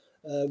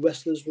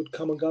 Wrestlers would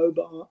come and go,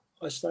 but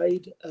I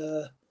stayed.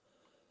 I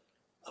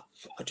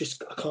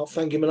can't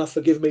thank him enough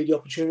for giving me the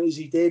opportunities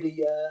he did.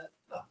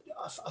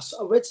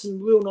 I read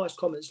some real nice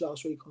comments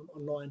last week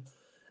online,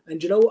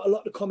 and you know what? A lot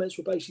of the comments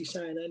were basically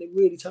saying, and it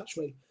really touched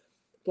me,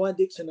 Brian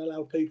Dixon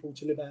allowed people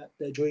to live out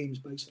their dreams,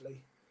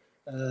 basically.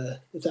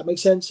 If that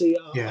makes sense.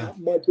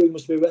 My dream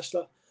was to be a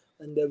wrestler,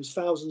 and there was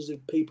thousands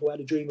of people who had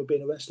a dream of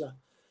being a wrestler,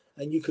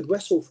 and you could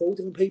wrestle for all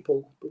different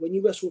people, but when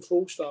you wrestled for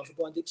All Star for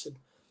Brian Dixon,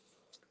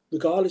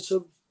 regardless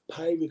of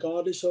pay,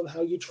 regardless of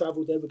how you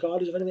travelled there,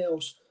 regardless of anything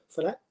else,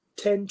 for that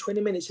 10,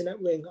 20 minutes in that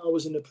ring, I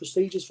was in the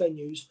prestigious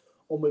venues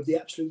on with the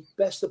absolute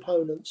best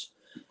opponents,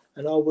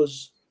 and I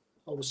was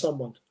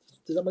someone.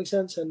 Does that make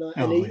sense? And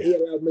he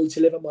allowed me to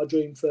live out my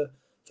dream for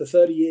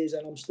 30 years,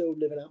 and I'm still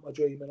living out my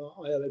dream, and I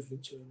owe everything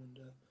to him. And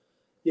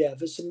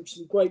there's some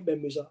great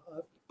memories,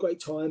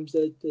 great times.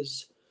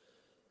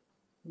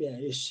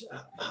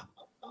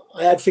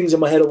 I had things in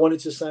my head I wanted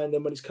to say, and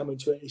then when it's coming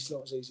to it, it's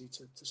not as easy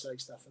to say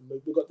stuff. And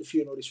we've got the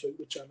funeral this week,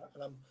 which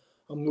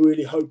I'm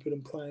really hoping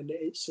and praying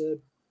that it's a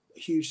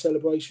huge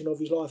celebration of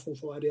his life on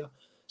Friday.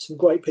 Some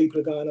great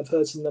people are going. I've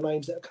heard some of the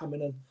names that are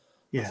coming, and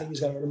I think it's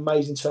going to be an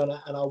amazing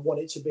turnout, and I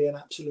want it to be an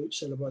absolute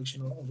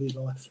celebration of his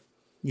life.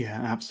 Yeah,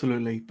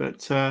 absolutely.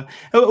 But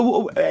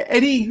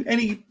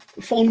any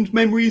fond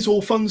memories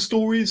or fun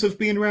stories of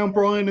being around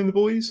Brian and the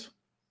boys?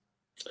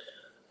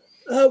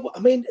 I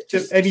mean,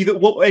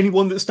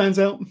 anyone that stands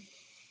out?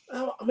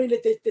 I mean,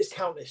 there's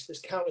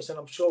countless, and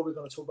I'm sure we're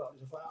going to talk about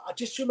this. I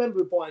just remember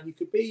with Brian, you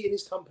could be in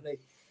his company,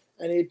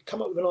 and he'd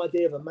come up with an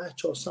idea of a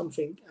match or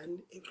something, and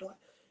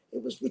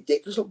it was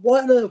ridiculous. Like,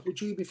 why on earth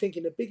would you be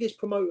thinking the biggest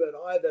promoter that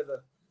I've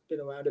ever been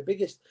around, the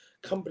biggest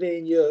company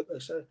in Europe,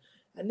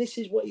 and this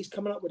is what he's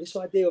coming up with, this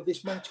idea of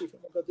this match? You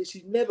think, oh my God, this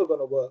is never going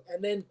to work.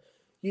 And then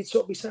you'd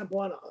sort of be saying,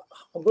 Brian,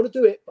 I'm going to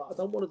do it, but I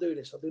don't want to do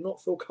this. I do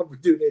not feel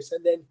comfortable doing this.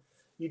 And then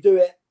you do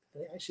it,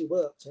 and it actually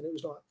worked. And it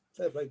was like,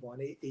 fair play,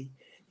 Brian. He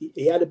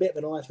had a bit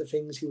of an eye for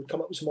things. He would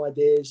come up with some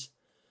ideas.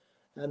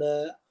 And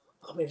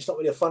I mean, it's not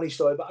really a funny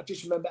story, but I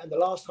just remember, and the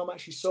last time I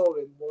actually saw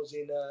him was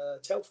in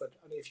Telford,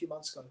 only a few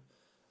months ago.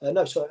 A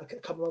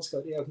couple of months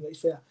ago,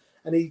 Fair.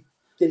 And he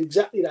did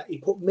exactly that. He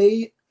put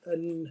me,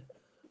 and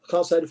I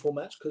can't say the full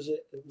match because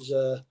it was,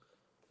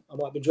 I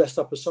might be dressed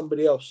up as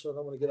somebody else, so I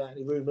don't want to get out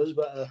any rumours,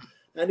 but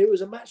and it was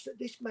a match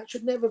this match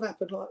should never have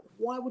happened. Like,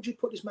 why would you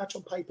put this match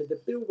on paper?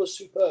 The bill was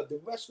superb. The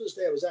wrestlers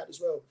there was out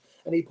as well.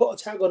 And he put a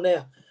tag on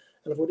there,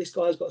 and I thought, this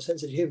guy's got a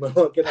sense of humour. I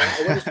went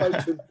and spoke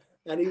to him,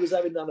 and he was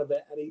having none of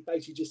it, and he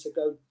basically just said,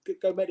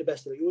 go make the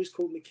best of it. He always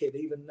called me kid,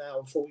 even now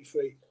I'm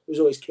 43. It was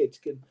always kid.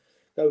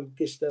 Go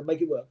just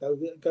make it work.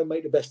 Go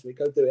make the best of it.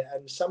 Go do it.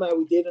 And somehow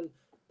we did, and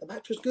the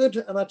match was good.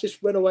 And I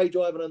just went away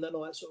driving on that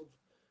night, sort of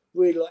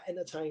really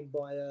entertained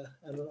by.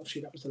 And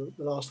obviously that was the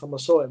last time I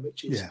saw him,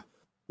 which is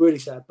really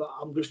sad. But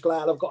I'm just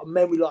glad I've got a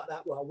memory like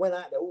that where I went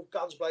out there all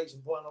guns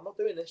blazing. Boy, I'm not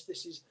doing this.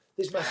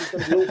 This match is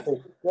going to be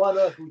awful. Why on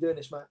earth are we doing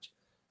this match?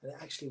 And it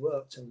actually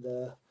worked. And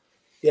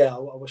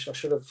I wish I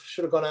should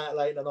have gone out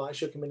late in the night,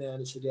 shook him in the hand,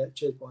 and said, "Yeah,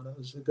 cheers, Brian. That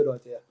was a good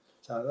idea."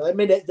 So I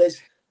mean, there's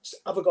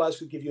other guys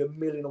could give you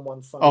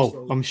 1,000,001 fun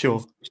stories. I'm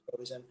sure.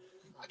 And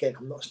again,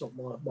 it's not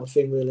my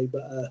thing really,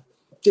 but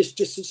just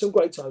some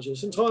great times. And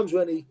sometimes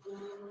when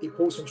he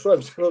pulls some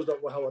strokes, and I was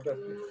like, wow,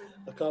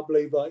 I can't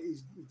believe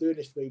he's doing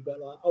this to me. But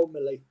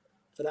ultimately,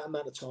 for that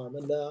amount of time,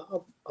 and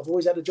I've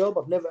always had a job.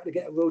 I've never had to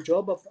get a real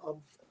job.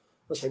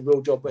 I say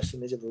real job.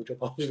 Wrestling is a real job,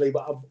 obviously,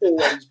 but I've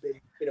always been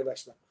a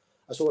wrestler.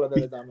 That's all I've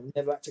ever done. I've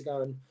never had to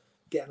go and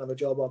get another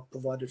job. I've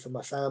provided for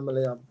my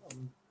family.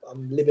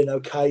 I'm living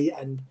okay,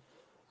 and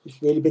it's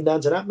really been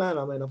down to that, man.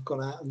 I mean, I've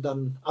gone out and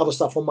done other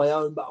stuff on my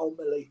own, but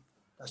ultimately,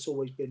 that's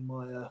always been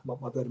my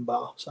bread and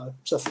butter. So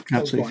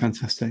absolutely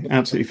fantastic.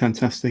 Absolutely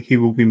fantastic. He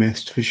will be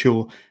missed for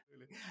sure.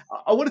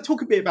 I want to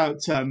talk a bit about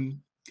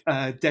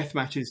death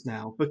matches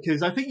now,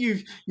 because I think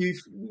you've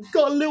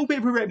got a little bit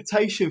of a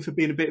reputation for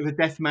being a bit of a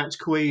death match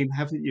queen,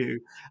 haven't you?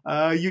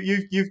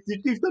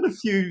 You've done a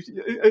few.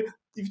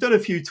 You've done a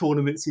few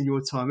tournaments in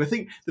your time. I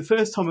think the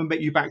first time I met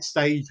you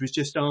backstage was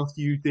just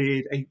after you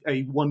did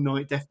a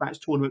one-night deathmatch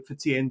tournament for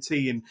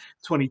TNT in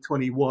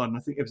 2021. I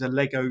think it was a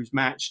Legos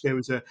match. There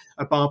was a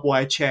barbed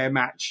wire chair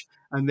match,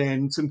 and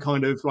then some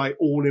kind of like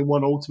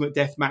all-in-one ultimate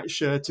death match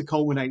to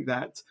culminate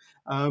that.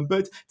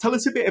 But tell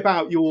us a bit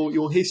about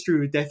your history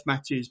with death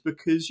matches,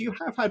 because you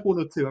have had one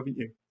or two, haven't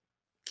you?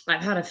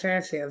 I've had a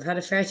fair few. I've had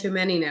a fair too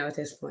many now at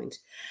this point.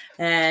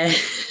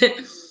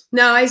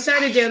 No, I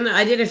started doing that.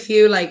 I did a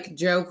few like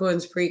joke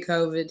ones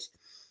pre-COVID,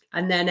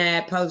 and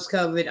then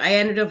post-COVID, I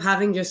ended up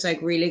having just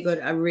like a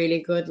really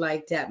good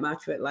like death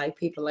match with like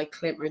people like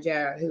Clint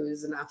Rogera, who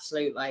is an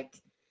absolute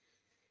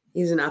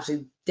he's an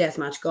absolute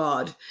deathmatch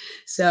god.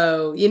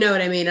 So you know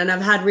what I mean. And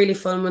I've had really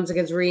fun ones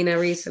against Rayne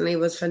recently.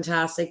 Was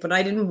fantastic, but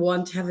I didn't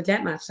want to have a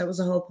death match. That was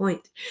the whole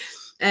point.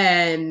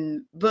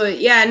 But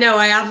yeah, no,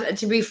 I have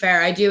to be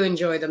fair, I do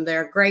enjoy them.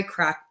 They're a great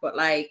crack, but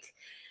like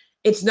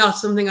it's not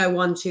something I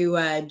want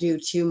to do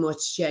too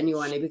much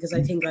genuinely, because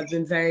I think I've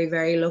been very,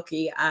 very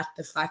lucky at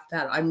the fact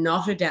that I'm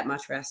not a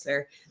deathmatch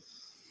wrestler,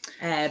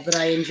 but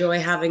I enjoy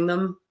having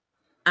them,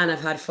 and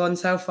I've had fun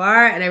so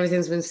far, and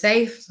everything's been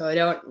safe, so I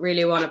don't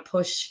really want to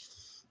push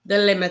the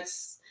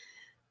limits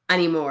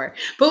anymore.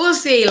 But we'll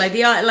see. Like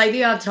the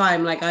odd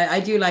time, like I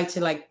do like to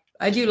like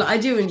I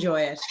do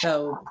enjoy it,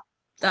 so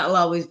that'll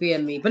always be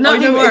in me. But not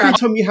anymore. Every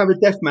time you have a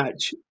death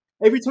match,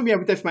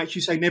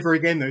 you say never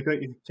again, though,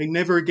 don't you? Say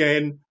never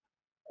again.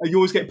 You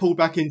always get pulled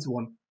back into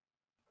one.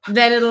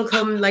 Then it'll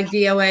come, like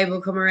DOA will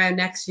come around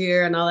next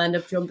year and I'll end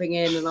up jumping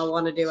in and I'll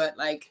want to do it.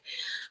 Like,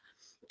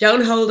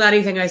 don't hold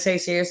anything I say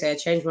seriously. I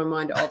change my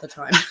mind all the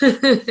time.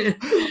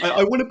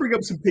 I want to bring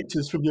up some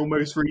pictures from your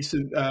most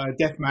recent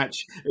death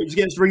match. It was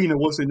against Rayne,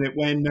 wasn't it,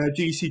 when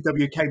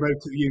GCW came over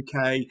to the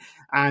UK.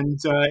 And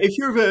if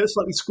you're of a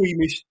slightly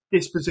squeamish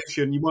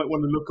disposition, you might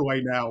want to look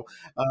away now.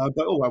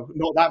 But, oh, well,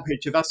 not that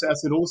picture. That's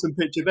an awesome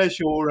picture. There's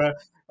your,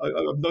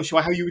 I'm not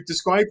sure how you would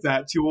describe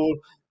that.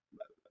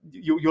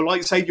 Your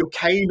like, say, your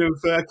cane of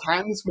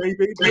cans,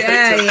 maybe.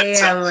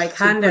 Yeah, like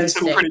Hando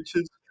stick.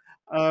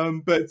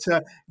 But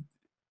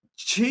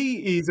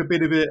she is a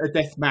bit of a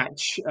death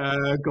match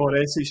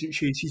goddess, isn't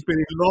she? She's been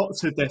in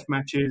lots of death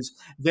matches.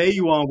 There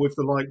you are with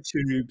the light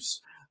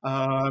tubes.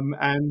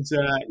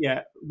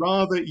 Yeah,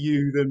 rather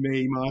you than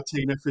me,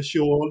 Martina, for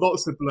sure.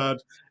 Lots of blood,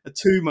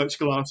 too much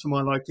glass for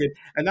my liking.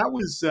 And that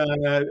was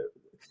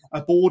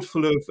a board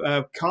full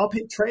of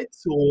carpet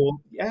treads, or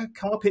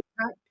carpet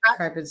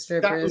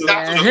strippers.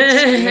 Carpet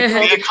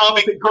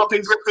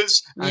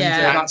grippers.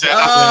 Yeah.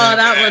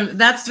 That one.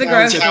 That's the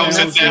gross one.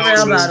 That's the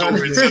real bad one,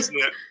 isn't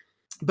it?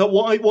 But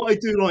what I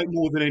do like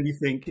more than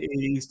anything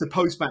is the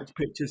post-match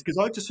pictures, because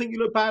I just think you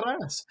look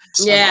badass.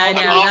 Yeah, I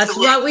know. That's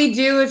what we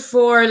do it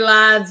for,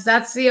 lads.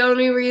 That's the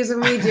only reason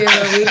we do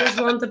it. We just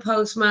want the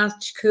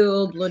post-match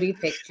cool, bloody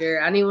picture.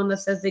 Anyone that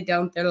says they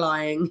don't, they're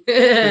lying.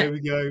 There we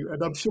go.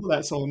 And I'm sure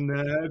that's on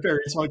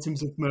various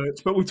items of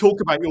merch. But we'll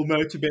talk about your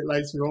merch a bit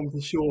later on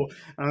for sure.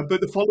 But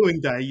the following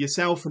day,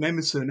 yourself and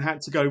Emerson had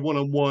to go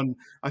one-on-one,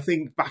 I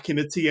think, back in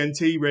a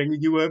TNT ring.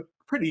 You were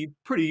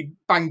pretty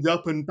banged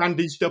up and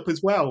bandaged up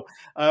as well.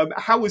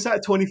 How was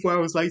that 24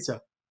 hours later?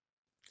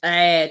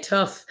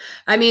 Tough.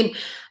 I mean,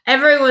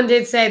 everyone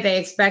did say they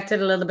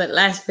expected a little bit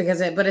less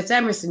but it's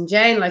Emerson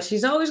Jane. Like,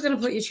 she's always going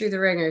to put you through the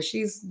ringer.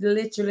 She's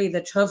literally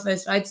the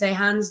toughest. I'd say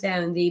hands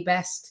down the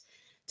best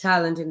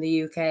talent in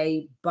the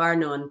UK, bar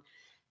none.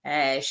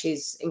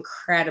 She's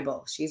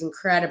incredible.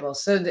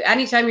 So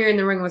anytime you're in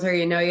the ring with her,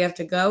 you know you have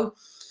to go.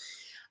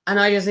 And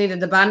I just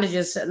needed the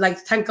bandages. Like,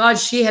 thank God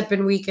she had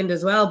been weakened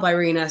as well by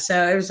Rayne.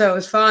 So it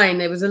was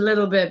fine. It was a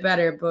little bit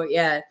better. But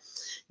yeah,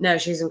 no,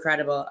 she's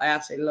incredible. I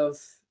absolutely love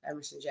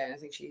Emerson Jane. I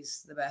think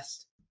she's the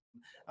best.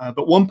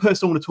 But one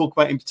person I want to talk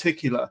about in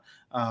particular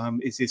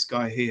is this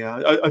guy here.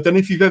 I don't know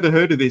if you've ever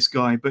heard of this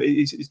guy, but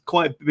he's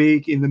quite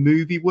big in the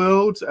movie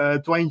world.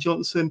 Dwayne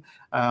Johnson.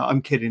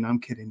 I'm kidding.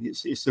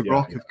 It's The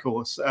Rock, of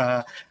course.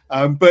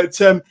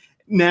 But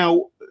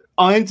now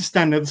I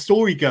understand how the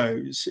story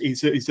goes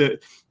is that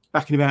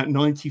back in about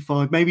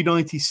 95, maybe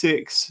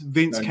 96,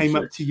 Vince came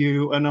up to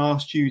you and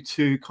asked you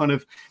to kind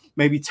of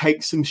maybe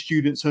take some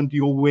students under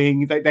your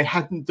wing. They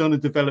hadn't done a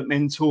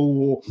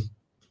developmental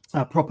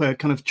or proper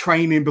kind of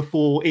training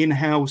before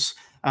in-house.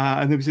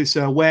 And there was this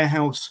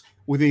warehouse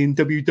within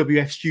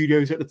WWF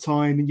Studios at the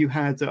time. And you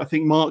had, I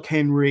think, Mark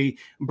Henry,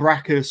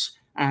 Brackus,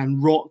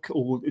 and Rock,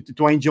 or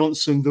Dwayne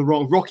Johnson, The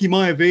Rock, Rocky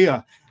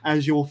Maivia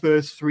as your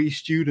first three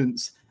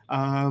students.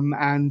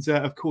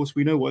 Of course,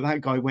 we know what that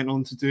guy went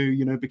on to do,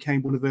 you know,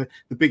 became one of the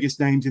biggest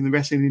names in the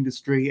wrestling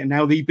industry and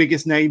now the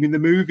biggest name in the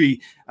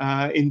movie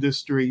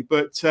industry.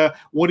 But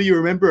what do you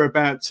remember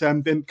about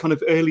them kind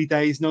of early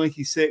days,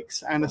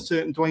 96, and a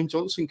certain Dwayne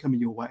Johnson coming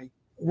your way?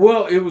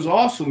 Well, it was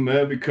awesome,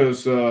 man,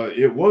 because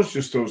it was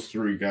just those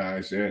three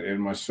guys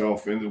and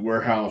myself in the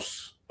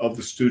warehouse of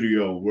the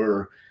studio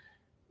where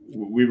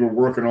we were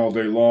working all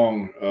day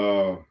long.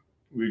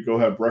 We'd go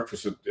have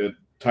breakfast at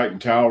Titan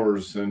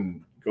Towers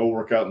and go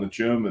work out in the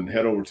gym and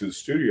head over to the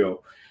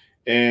studio.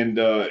 And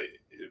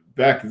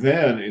back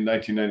then in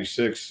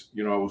 1996,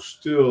 you know, I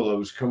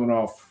was coming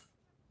off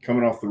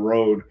the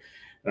road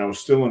and I was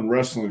still in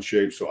wrestling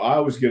shape. So I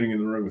was getting in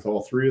the ring with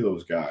all three of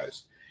those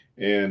guys.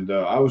 And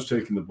I was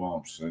taking the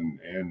bumps,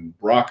 and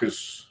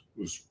Brackus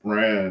was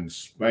brand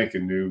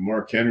spanking new.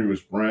 Mark Henry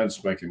was brand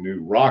spanking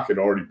new. Rock had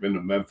already been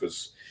to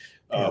Memphis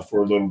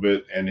for a little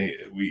bit, and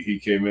he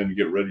came in to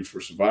get ready for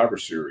Survivor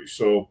Series.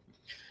 So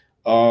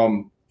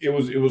it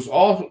was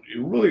all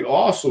really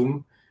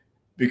awesome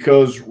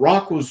because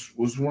Rock was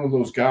one of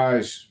those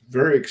guys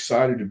very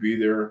excited to be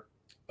there,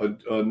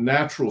 a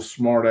natural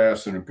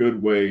smartass in a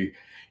good way.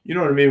 You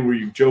know what I mean? Where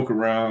you joke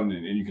around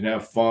and you can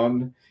have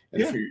fun.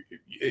 And if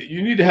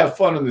you need to have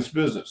fun in this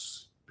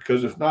business,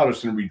 because if not,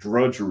 it's going to be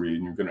drudgery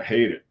and you're going to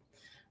hate it.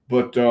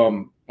 But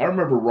I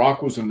remember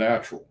Rock was a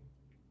natural.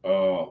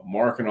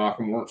 Mark and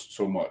Occam weren't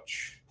so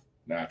much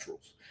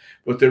naturals,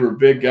 but they were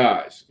big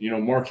guys. You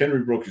know, Mark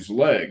Henry broke his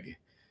leg,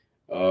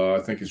 I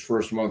think his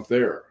first month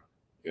there,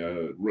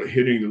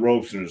 hitting the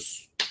ropes, and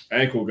his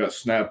ankle got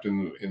snapped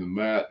in the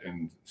mat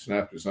and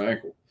snapped his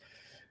ankle.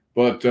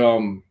 But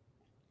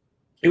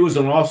it was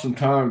an awesome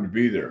time to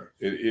be there.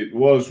 It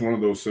was one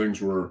of those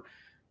things where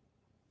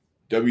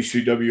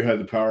WCW had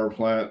the power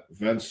plant.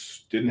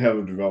 Vince didn't have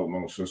a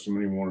developmental system,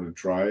 and he wanted to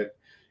try it.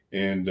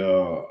 And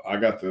I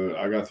got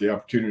the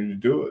opportunity to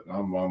do it.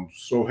 I'm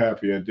so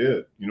happy I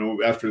did. You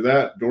know, after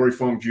that, Dory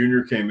Funk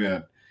Jr. came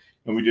in,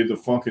 and we did the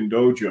Funkin'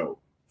 Dojo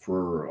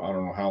for I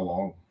don't know how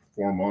long,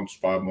 4 months,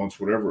 5 months,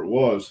 whatever it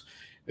was.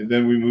 And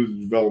then we moved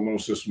the developmental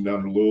system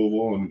down to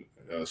Louisville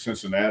and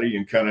Cincinnati,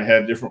 and kind of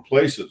had different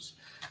places.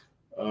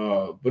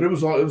 But it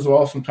was an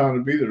awesome time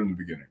to be there in the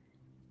beginning.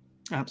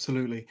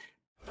 Absolutely.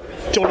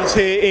 John is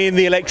here in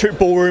the Electric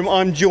Ballroom.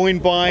 I'm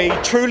joined by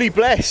truly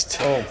blessed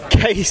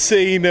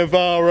KC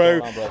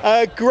Navarro.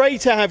 Great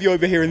to have you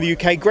over here in the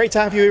UK. Great to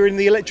have you here in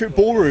the Electric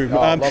Ballroom.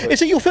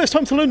 Is it your first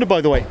time to London,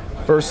 by the way?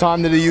 First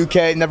time to the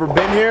UK, never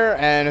been here,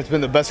 and it's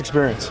been the best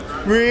experience.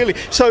 Really?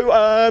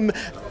 So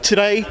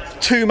today,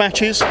 2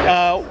 matches.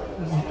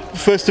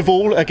 First of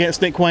all,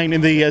 against Nick Wayne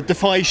in the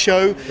Defy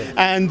show,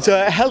 and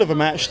a hell of a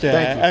match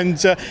there.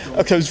 And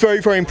I was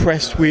very, very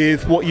impressed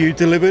with what you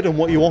delivered and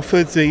what you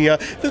offered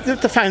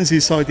the fans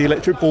inside the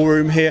Electric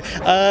Ballroom here.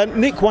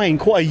 Nick Wayne,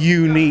 quite a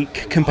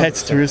unique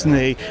competitor, isn't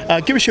he?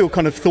 Give us your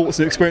kind of thoughts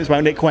and experience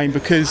about Nick Wayne,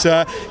 because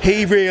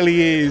he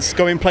really is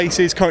going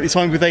places, currently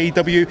signed with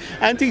AEW,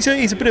 and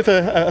he's a bit of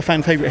a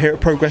fan favourite here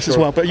at Progress as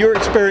well. But your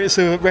experience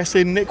of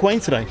wrestling Nick Wayne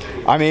today?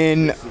 I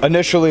mean,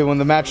 initially when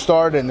the match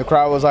started and the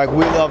crowd was like,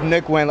 "We love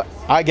Nick Wayne,"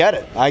 I get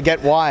it. I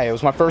get why. It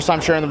was my first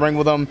time sharing the ring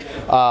with him.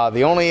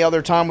 The only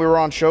other time we were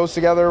on shows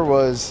together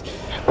was,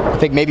 I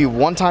think maybe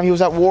one time he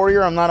was at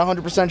Warrior. I'm not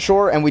 100%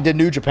 sure. And we did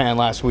New Japan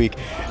last week.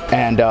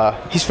 And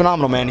he's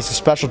phenomenal, man. He's a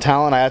special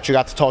talent. I actually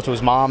got to talk to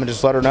his mom and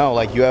just let her know,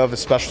 like, you have a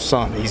special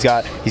son. He's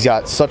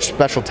got such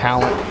special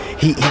talent.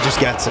 He just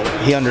gets it.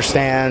 He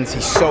understands.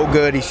 He's so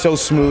good. He's so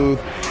smooth.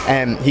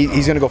 And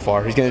he's going to go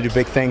far. He's going to do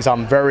big things.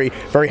 I'm very,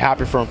 very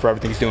happy for him for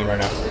everything he's doing right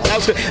now.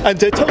 And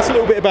tell us a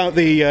little bit about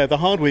the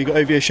hardware you got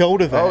over your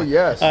shoulder there. Oh,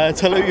 yes.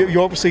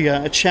 You're obviously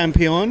a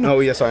champion. Oh,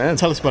 yes, I am.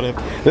 Tell us about it.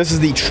 This is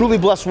the Truly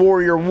Blessed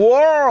Warrior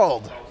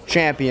World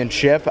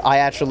Championship. I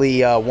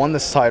actually won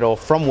this title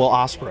from Will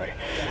Ospreay.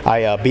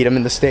 I beat him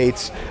in the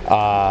States,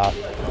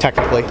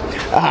 technically.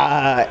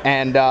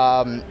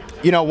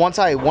 You know, once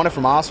I won it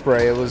from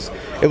Ospreay,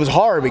 it was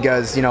hard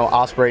because, you know,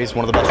 Ospreay is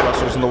one of the best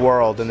wrestlers in the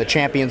world, and the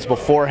champions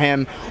before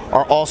him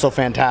are also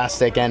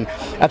fantastic. And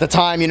at the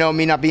time, you know,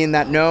 me not being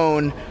that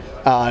known,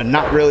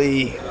 not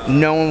really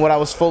knowing what I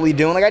was fully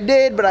doing. Like, I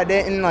did, but I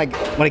didn't. Like,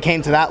 when it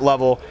came to that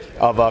level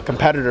of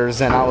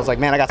competitors, and I was like,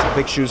 man, I got some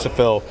big shoes to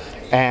fill.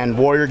 And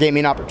Warrior gave me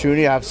an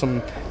opportunity to have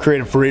some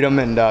creative freedom,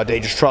 and they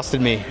just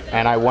trusted me.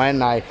 And I went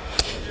and I,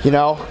 you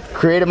know,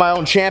 created my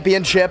own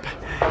championship.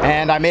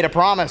 And I made a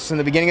promise in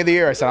the beginning of the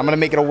year. I said, I'm going to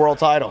make it a world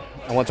title.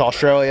 I went to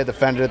Australia,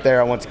 defended it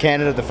there. I went to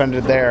Canada,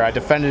 defended it there. I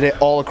defended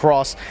it all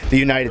across the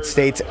United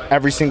States.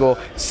 Every single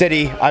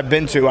city I've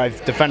been to,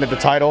 I've defended the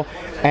title.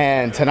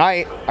 And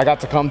tonight, I got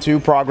to come to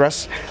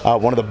Progress,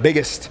 one of the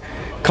biggest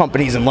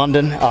companies in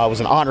London. It was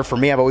an honor for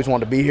me. I've always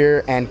wanted to be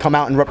here and come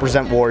out and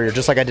represent Warrior,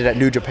 just like I did at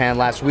New Japan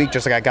last week,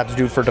 just like I got to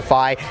do for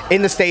Defy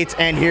in the States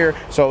and here.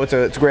 So it's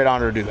a great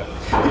honor to do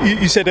that.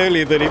 You said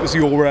earlier that it was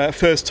your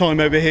first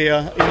time over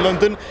here in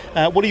London.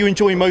 What are you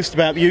enjoying most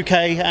about the UK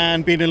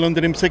and being in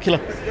London in particular?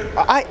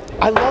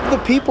 I love the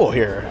people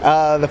here.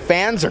 The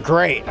fans are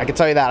great. I can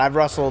tell you that. I've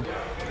wrestled,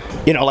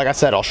 you know, like I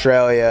said,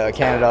 Australia,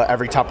 Canada,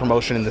 every top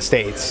promotion in the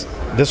States.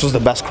 This was the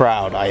best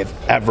crowd I have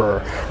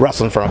ever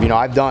wrestled in front of. You know,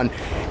 I've done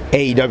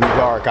AEW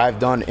Dark, I've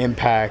done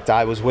Impact,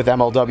 I was with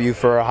MLW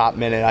for a hot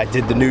minute, I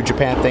did the New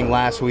Japan thing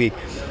last week,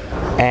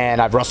 and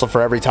I've wrestled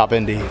for every top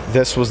indie.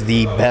 This was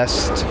the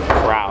best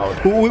crowd.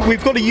 Well,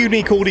 we've got a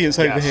unique audience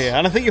over here,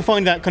 and I think you'll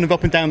find that kind of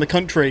up and down the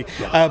country,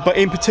 but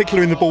in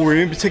particular in the ballroom,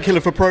 in particular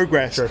for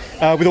Progress,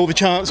 with all the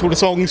chants, all the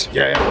songs.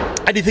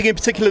 Anything in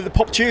particular that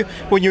popped you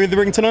when you're in the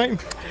ring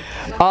tonight?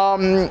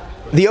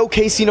 The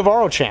KC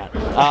Navarro chant.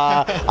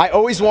 I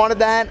always wanted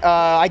that.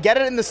 I get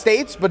it in the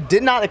States, but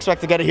did not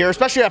expect to get it here,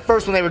 especially at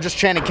first when they were just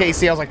chanting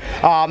KC. I was like,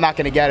 oh, I'm not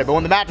going to get it. But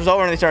when the match was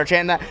over and they started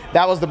chanting that,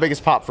 that was the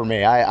biggest pop for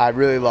me. I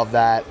really love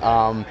that.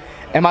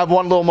 And my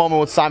one little moment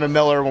with Simon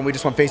Miller when we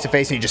just went face to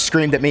face and he just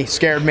screamed at me,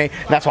 scared me.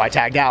 And that's why I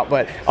tagged out.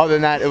 But other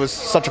than that, it was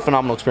such a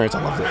phenomenal experience.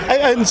 I loved it.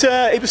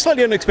 And it was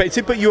slightly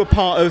unexpected, but you were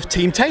part of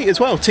Team Tate as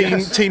well,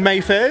 Team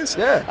Mayfair's.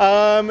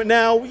 Yeah.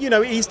 Now, you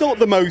know, he's not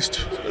the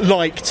most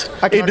liked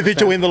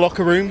individual in the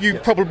locker room. You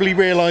probably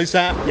realised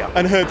that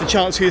and heard the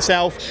chants for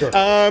yourself. Sure.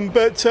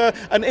 But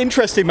an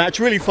interesting match,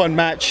 really fun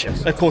match.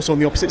 Yes. Of course, on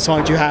the opposite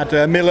side, you had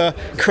Miller,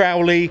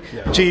 Crowley,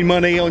 Gene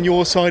Money. On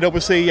your side,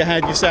 obviously, you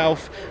had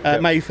yourself,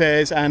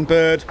 Mayfair's and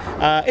Bird.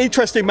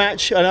 Interesting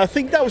match, and I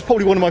think that was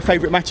probably one of my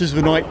favourite matches of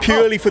the night,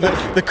 purely for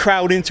the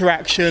crowd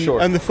interaction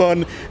and the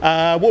fun.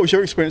 What was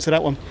your experience of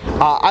that one?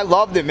 I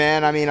loved it,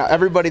 man. I mean,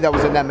 everybody that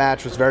was in that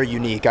match was very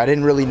unique. I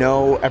didn't really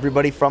know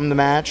everybody from the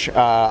match.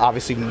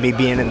 Obviously, me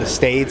being in the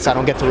States, I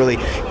don't get to really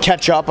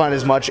catch up on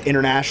as much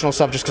international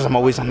stuff just because I'm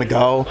always on the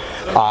go.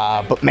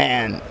 But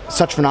man,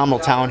 such phenomenal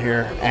talent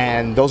here,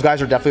 and those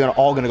guys are definitely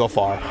all going to go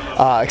far.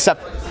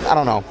 Except, I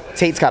don't know,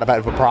 Tate's got a bit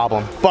of a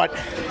problem, but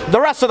the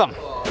rest of them,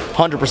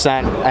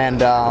 100%,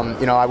 and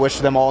you know, I wish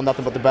them all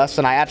nothing but the best,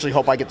 and I actually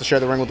hope I get to share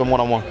the ring with them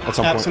one-on-one at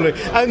some point.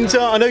 Absolutely. And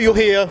I know you're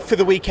here for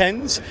the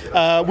weekends.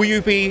 Will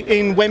you be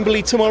in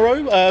Wembley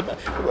tomorrow?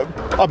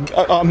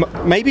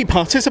 Maybe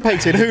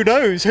participating. Who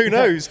knows? Who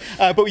knows?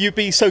 But will you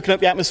be soaking up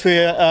the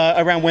atmosphere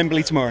around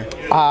Wembley tomorrow?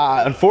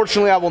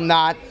 Unfortunately, I will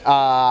not.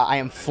 I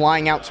am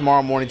flying out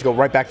tomorrow morning to go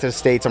right back to the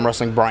States. I'm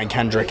wrestling Brian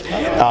Kendrick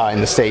in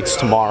the States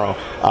tomorrow.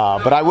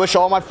 But I wish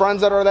all my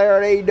friends that are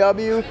there at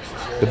AEW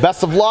the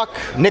best of luck.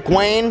 Nick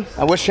Wayne,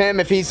 I wish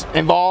him, if he's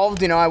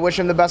involved, you know, I wish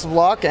him the best of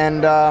luck. And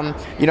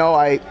you know,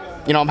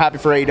 I'm happy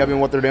for AEW and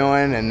what they're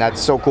doing, and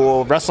that's so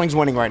cool. Wrestling's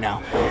winning right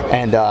now,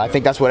 and I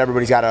think that's what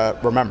everybody's got to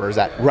remember, is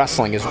that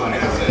wrestling is winning.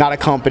 Not a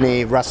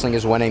company, wrestling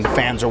is winning, the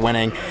fans are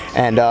winning,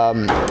 and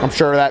I'm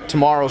sure that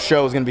tomorrow's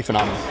show is going to be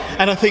phenomenal.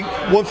 And I think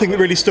one thing that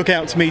really stuck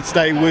out to me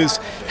today was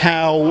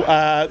how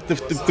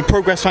the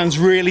Progress fans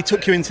really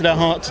took you into their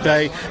heart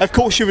today. Of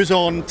course, you was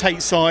on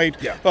Tate's side,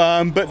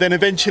 but then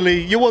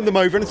eventually you won them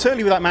over, and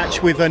certainly with that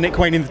match with Nick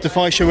Wayne in the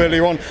Defy show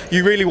earlier on,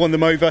 you really won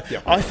them over.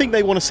 I think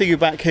they want to see you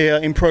back here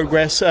in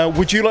Progress.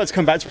 Would you like to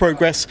come back to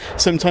Progress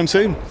sometime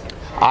soon?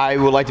 I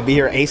would like to be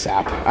here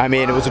ASAP. I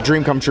mean, it was a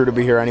dream come true to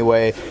be here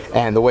anyway,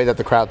 and the way that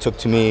the crowd took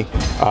to me,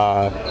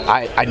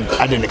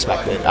 I didn't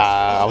expect it.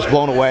 I was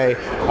blown away,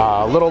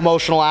 a little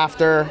emotional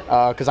after,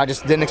 because I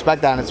just didn't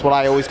expect that, and it's what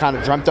I always kind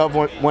of dreamt of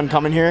when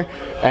coming here,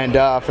 and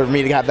for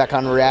me to have that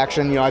kind of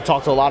reaction, you know, I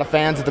talked to a lot of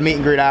fans at the meet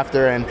and greet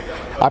after, and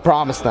I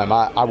promised them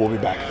I will be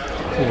back.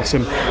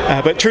 Awesome.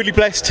 But truly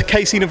blessed,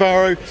 KC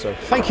Navarro.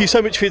 Thank you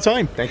so much for your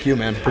time. Thank you,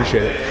 man.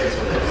 Appreciate it.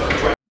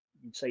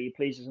 Say your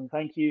pleases and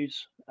thank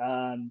yous,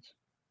 and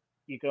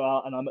you go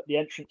out, and I'm at the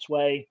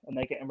entranceway, and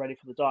they're getting ready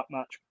for the dark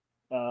match.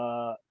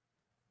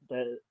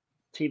 The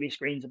TV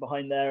screens are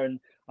behind there, and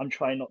I'm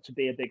trying not to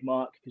be a big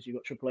mark because you've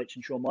got Triple H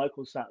and Shawn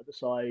Michaels sat at the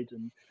side,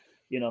 and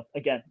you know,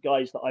 again,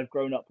 guys that I've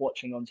grown up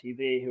watching on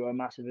TV who are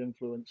massive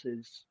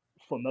influences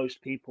for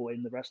most people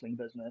in the wrestling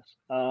business,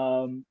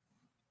 and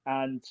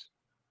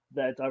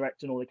they're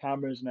directing all the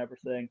cameras and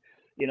everything.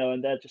 You know,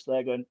 and they're just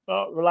there going,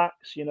 oh,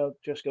 relax, you know,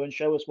 just go and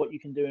show us what you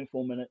can do in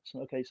 4 minutes.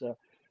 Okay, sir.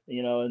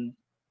 You know, and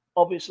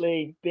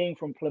obviously being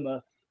from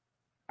Plymouth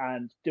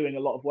and doing a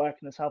lot of work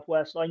in the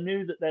Southwest, I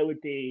knew that there would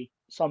be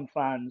some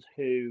fans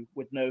who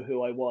would know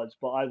who I was,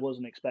 but I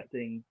wasn't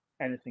expecting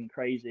anything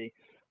crazy.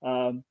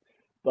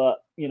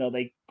 But, you know,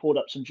 they pulled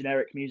up some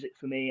generic music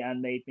for me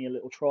and made me a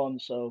little Tron.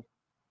 So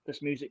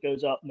this music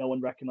goes up, no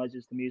one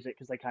recognizes the music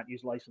because they can't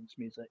use licensed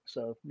music.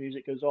 So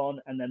music goes on,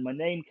 and then my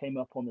name came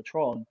up on the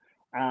Tron.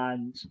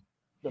 And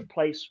the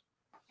place,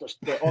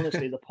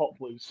 honestly, the pop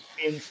was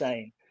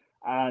insane.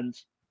 And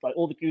like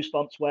all the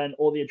goosebumps went,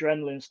 all the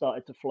adrenaline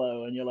started to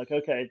flow. And you're like,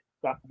 okay,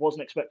 that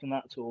wasn't expecting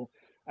that at all.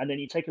 And then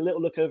you take a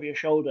little look over your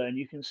shoulder and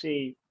you can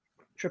see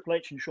Triple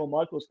H and Shawn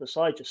Michaels to the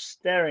side just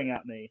staring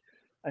at me.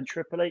 And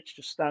Triple H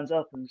just stands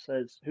up and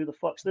says, who the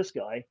fuck's this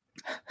guy?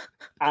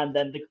 And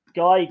then the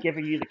guy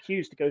giving you the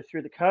cues to go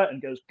through the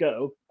curtain goes,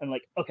 go. And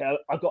like, okay,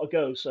 I've got to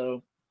go.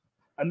 So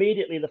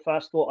immediately the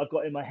first thought I've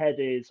got in my head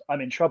is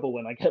I'm in trouble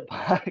when I get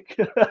back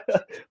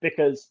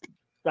because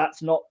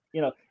that's not,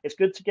 you know, it's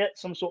good to get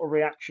some sort of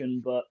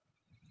reaction, but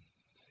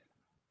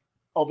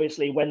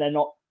obviously when they're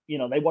not, you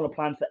know, they want to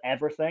plan for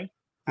everything,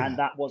 and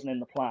that wasn't in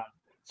the plan.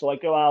 So I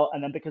go out,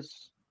 and then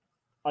because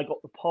I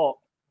got the pop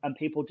and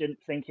people didn't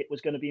think it was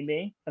going to be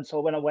me, and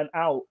so when I went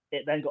out,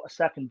 it then got a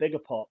second bigger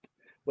pop,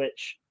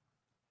 which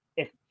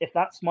if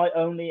that's my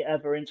only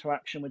ever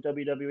interaction with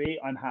WWE,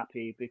 I'm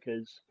happy,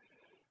 because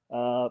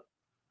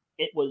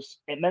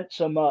it meant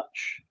so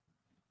much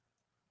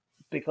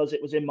because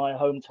it was in my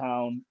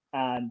hometown,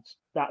 and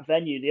that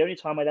venue, the only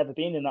time I'd ever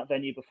been in that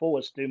venue before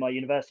was to do my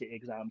university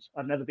exams.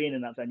 I've never been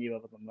in that venue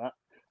other than that.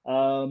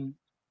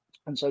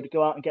 And so to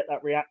go out and get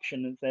that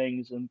reaction and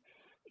things, and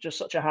just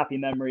such a happy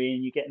memory,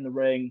 and you get in the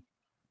ring,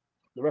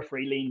 the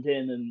referee leaned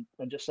in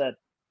and just said,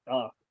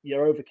 oh,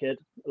 you're over, kid.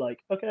 Like,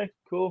 okay,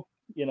 cool.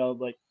 You know,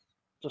 like,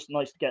 just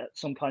nice to get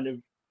some kind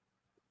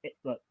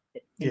of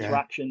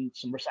interaction,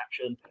 some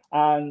reception.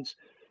 And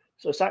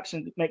so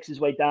Saxon makes his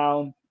way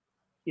down,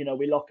 you know,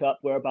 we lock up.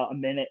 We're about a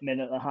minute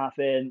and a half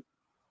in.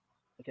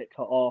 I get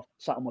cut off,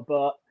 sat on my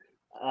butt.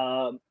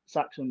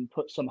 Saxon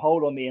puts some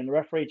hold on me, and the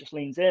referee just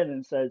leans in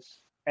and says,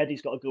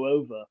 Eddie's got to go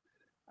over.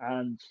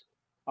 And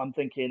I'm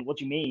thinking, what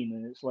do you mean?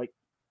 And it's like,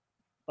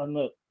 and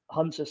look,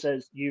 Hunter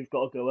says, you've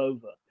got to go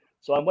over.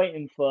 So I'm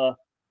waiting for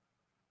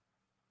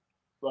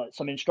like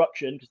some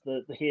instruction,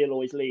 because the heel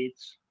always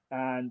leads.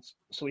 And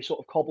so we sort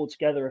of cobbled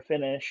together a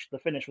finish. The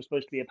finish was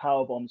supposed to be a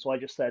power bomb. So I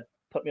just said,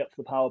 put me up for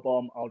the power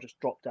bomb. I'll just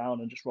drop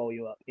down and just roll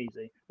you up.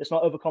 Easy. Let's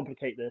not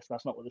overcomplicate this.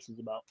 That's not what this is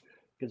about.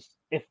 Because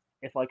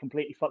if I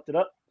completely fucked it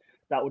up,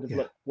 that would have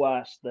looked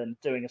worse than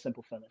doing a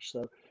simple finish.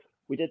 So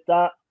we did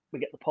that. We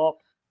get the pop.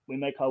 We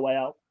make our way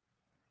out,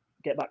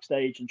 get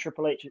backstage. And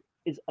Triple H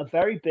is a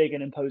very big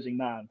and imposing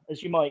man,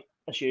 as you might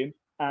assume.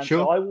 And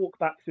so I walk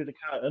back through the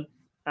curtain,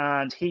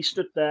 and he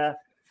stood there,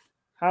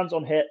 hands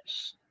on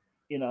hips,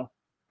 you know,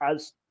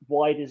 as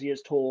wide as he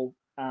is tall.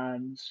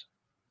 And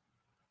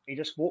he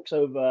just walks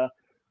over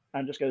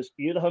and just goes,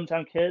 "You the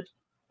hometown kid?"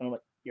 And I'm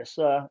like, "Yes,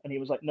 sir." And he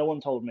was like, "No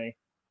one told me.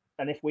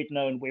 And if we'd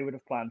known, we would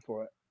have planned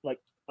for it." Like,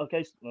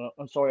 okay,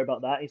 I'm sorry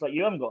about that. He's like,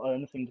 "You haven't got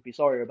anything to be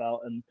sorry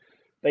about." And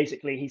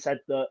basically he said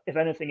that if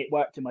anything, it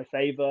worked in my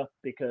favor,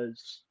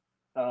 because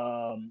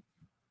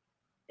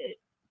it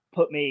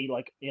put me,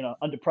 like, you know,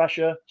 under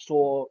pressure,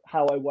 saw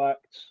how I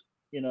worked,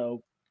 you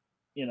know,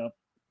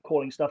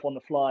 calling stuff on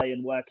the fly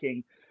and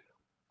working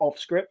off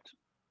script.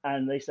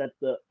 And they said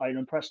that I'd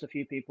impressed a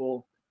few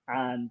people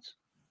and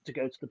to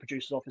go to the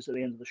producer's office at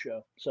the end of the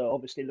show. So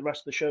obviously the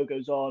rest of the show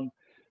goes on.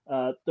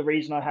 The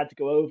reason I had to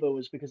go over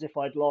was because if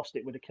I'd lost,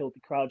 it would have killed the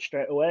crowd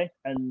straight away.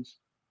 And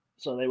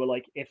so they were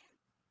like, if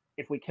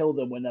we kill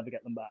them, we'll never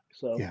get them back.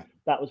 So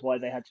that was why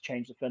they had to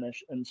change the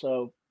finish. And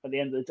so at the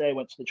end of the day, I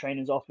went to the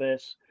trainer's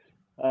office,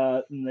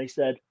 and they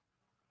said,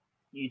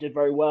 "You did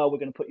very well. We're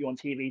going to put you on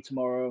TV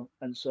tomorrow.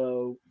 And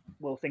so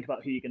we'll think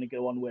about who you're going to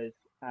go on with,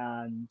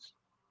 and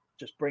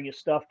just bring your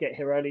stuff, get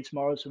here early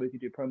tomorrow so we can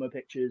do promo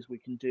pictures. We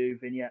can do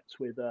vignettes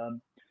with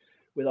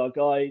our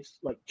guys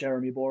like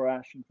Jeremy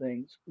Borash and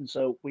things." And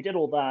so we did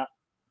all that.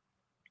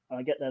 And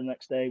I get there the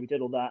next day, we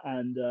did all that.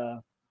 And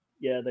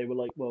they were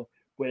like, "Well,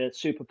 we're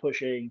super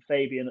pushing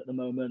Fabian at the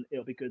moment.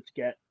 It'll be good to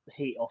get the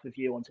heat off of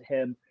you onto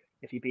him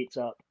if he beats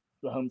up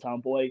the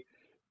hometown boy."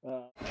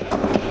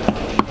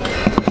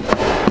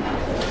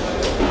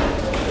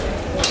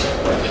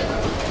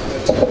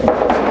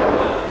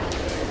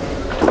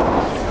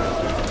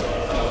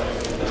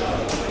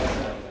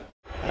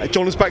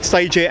 John is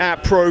backstage here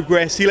at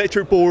Progress, the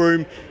Electric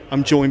Ballroom.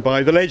 I'm joined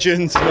by the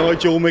legend,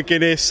 Nigel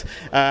McGuinness.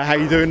 How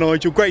you doing,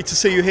 Nigel? Great to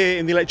see you here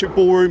in the Electric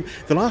Ballroom.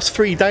 The last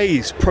 3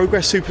 days,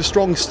 Progress Super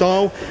Strong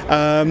Style.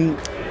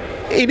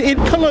 In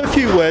kind of a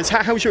few words,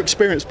 how's your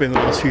experience been the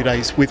last few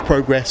days with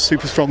Progress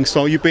Super Strong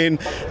Style? You've had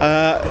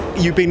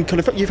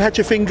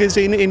your fingers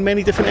in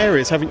many different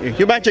areas, haven't you?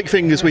 Your magic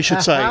fingers, we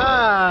should say.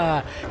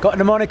 Got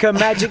the moniker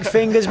Magic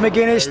Fingers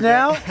McGuinness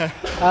now.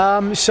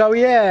 So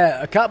yeah,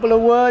 a couple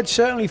of words.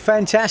 Certainly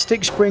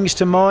fantastic springs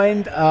to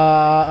mind.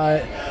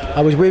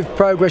 I was with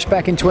Progress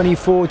back in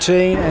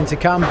 2014, and to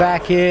come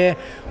back here,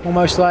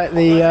 almost like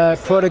the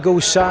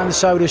prodigal son,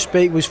 so to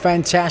speak, was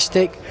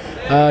fantastic.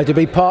 To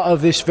be part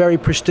of this very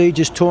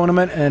prestigious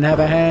tournament and have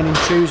a hand in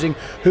choosing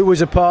who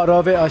was a part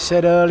of it. I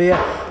said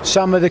earlier,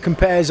 some of the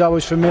competitors I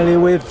was familiar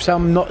with,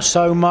 some not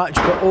so much,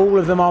 but all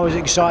of them I was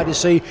excited to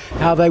see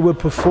how they would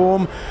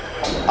perform.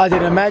 I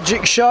did a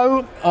magic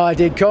show, I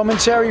did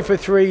commentary for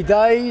 3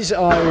 days,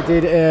 I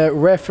did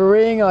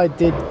refereeing, I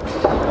did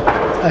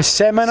a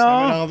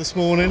seminar this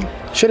morning.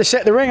 Should have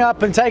set the ring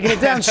up and taken it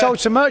down, sold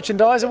some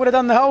merchandise. I would have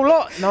done the whole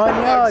lot,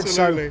 9 yards.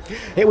 Absolutely.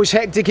 So it was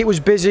hectic, it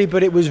was busy,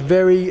 but it was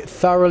very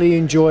thoroughly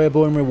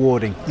enjoyable and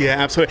rewarding. Yeah,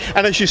 absolutely.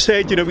 And as you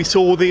said, you know, we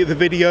saw the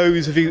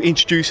videos of you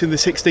introducing the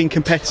 16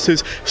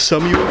 competitors.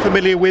 Some you were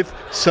familiar with,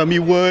 some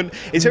you weren't.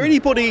 Is there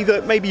anybody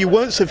that maybe you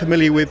weren't so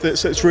familiar with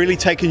that's really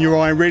taken your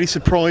eye and really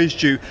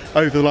surprised you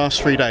over the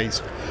last 3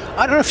 days?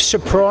 I don't know if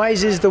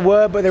surprise is the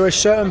word, but there are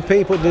certain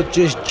people that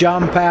just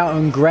jump out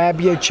and grab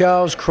you.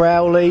 Charles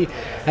Crowley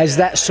has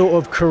that sort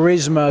of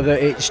charisma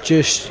that it's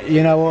just,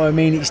 you know what I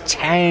mean, it's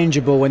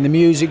tangible when the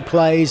music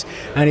plays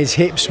and his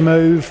hips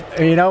move,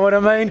 you know what I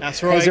mean?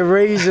 That's right. There's a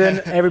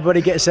reason everybody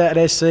gets out of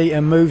their seat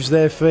and moves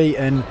their feet,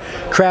 and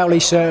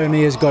Crowley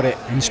certainly has got it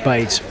in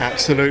spades.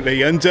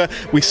 Absolutely. And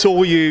we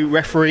saw you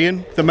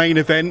refereeing the main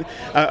event,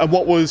 and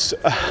what was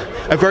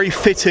a very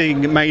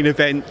fitting main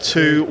event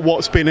to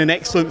what's been an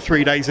excellent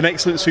 3 days, an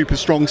excellent Super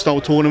Strong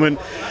Style tournament.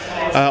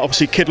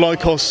 Obviously Kid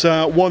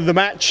Lycos won the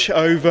match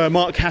over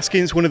Mark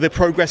Haskins, one of the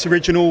Progress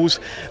originals,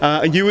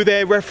 and you were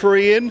there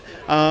refereeing.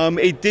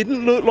 It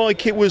didn't look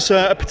like it was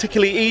a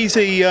particularly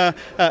easy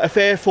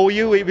affair for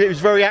you. It was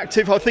very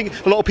active. I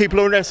think a lot of people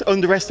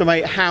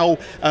underestimate how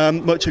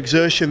much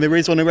exertion there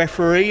is on a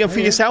referee, and for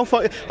yourself,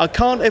 I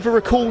can't ever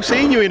recall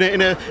seeing you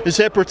in a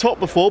zebra top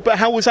before, but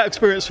how was that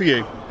experience for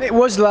you? It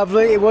was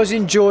lovely, it was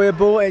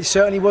enjoyable, it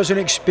certainly was an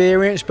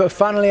experience, but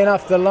funnily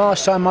enough, the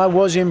last time I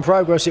was in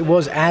Progress, it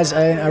was as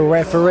a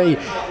referee,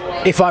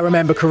 if I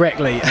remember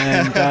correctly,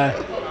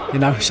 and You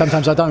know,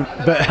 sometimes I don't.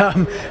 But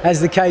as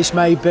the case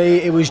may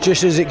be, it was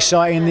just as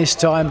exciting this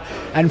time.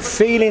 And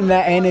feeling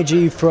that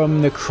energy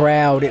from the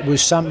crowd, it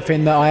was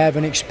something that I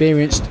haven't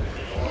experienced,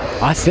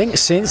 I think,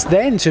 since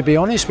then, to be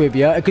honest with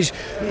you, because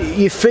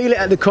you feel it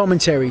at the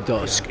commentary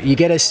desk. You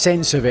get a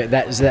sense of it.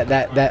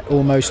 That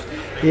almost,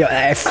 you know,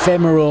 that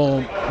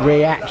ephemeral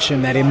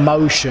reaction, that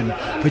emotion.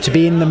 But to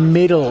be in the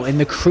middle, in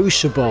the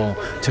crucible,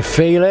 to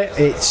feel it,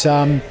 it's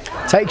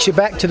takes you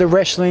back to the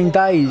wrestling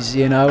days,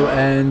 you know,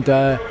 and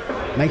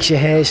makes your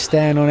hair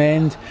stand on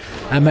end,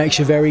 and makes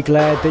you very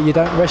glad that you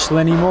don't wrestle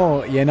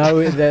anymore. You know,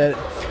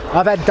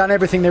 I've done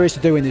everything there is to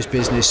do in this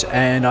business,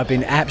 and I've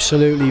been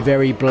absolutely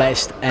very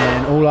blessed,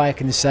 and all I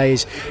can say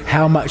is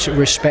how much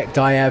respect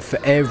I have for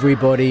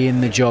everybody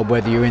in the job,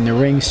 whether you're in the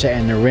ring,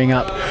 setting the ring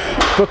up,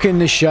 booking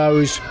the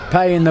shows,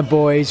 paying the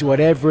boys,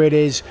 whatever it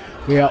is.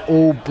 We are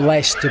all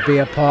blessed to be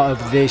a part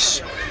of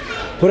this.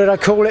 What did I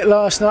call it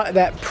last night?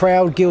 That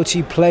proud,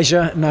 guilty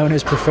pleasure known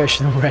as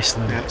professional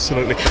wrestling.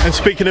 Absolutely. And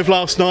speaking of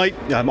last night,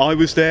 I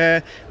was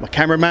there, my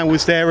cameraman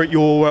was there at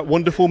your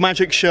wonderful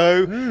magic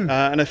show,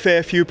 and a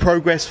fair few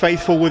Progress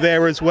faithful were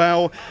there as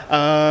well.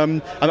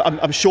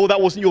 I'm sure that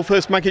wasn't your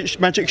first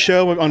magic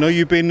show. I know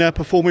you've been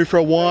performing for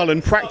a while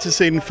and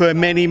practicing for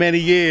many, many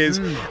years.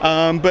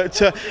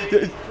 But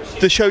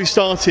the show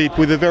started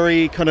with a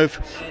very kind of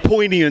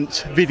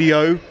poignant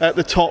video at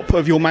the top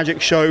of your magic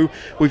show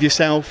with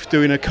yourself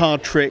doing a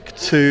card trick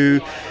to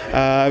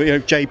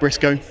Jay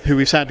Briscoe, who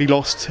we've sadly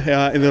lost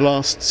in the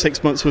last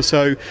 6 months or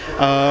so,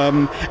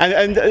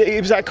 and it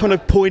was that kind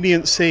of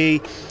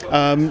poignancy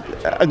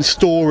and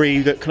story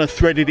that kind of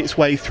threaded its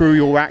way through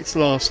your act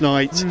last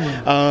night.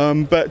 I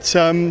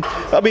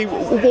mean,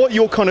 what are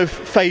your kind of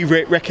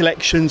favourite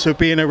recollections of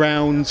being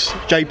around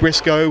Jay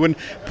Briscoe and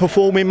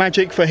performing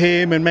magic for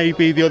him and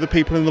maybe the other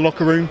people in the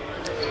locker room?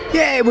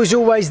 Yeah, it was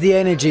always the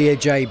energy of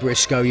Jay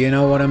Briscoe, you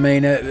know what I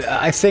mean?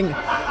 I think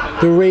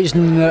the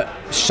reason that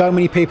so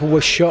many people were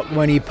shocked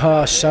when he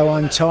passed so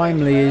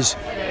untimely is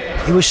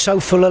he was so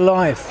full of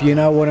life, you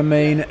know what I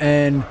mean?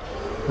 And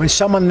when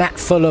someone that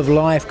full of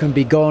life can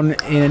be gone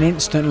in an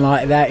instant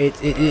like that,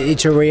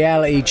 it's a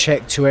reality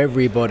check to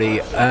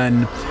everybody.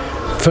 And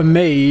for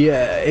me,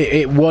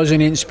 it was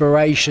an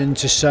inspiration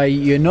to say,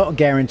 you're not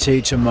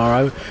guaranteed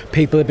tomorrow.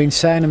 People have been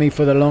saying to me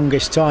for the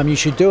longest time, you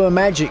should do a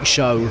magic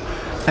show.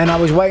 And I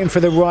was waiting for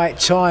the right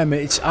time.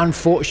 It's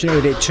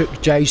unfortunate that it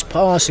took Jay's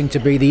passing to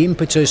be the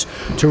impetus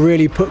to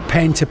really put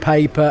pen to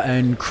paper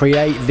and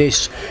create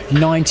this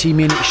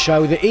 90-minute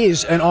show that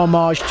is an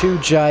homage to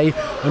Jay,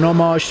 an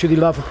homage to the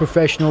love of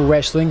professional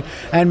wrestling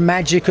and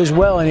magic as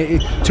well. And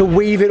to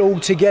weave it all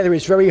together,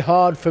 it's very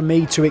hard for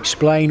me to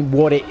explain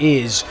what it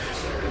is.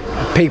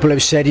 People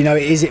have said, you know,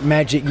 is it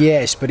magic?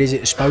 Yes. But is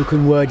it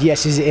spoken word?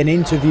 Yes. Is it an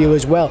interview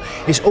as well?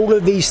 It's all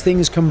of these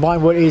things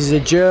combined. What it is a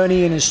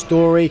journey and a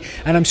story,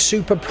 and I'm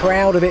super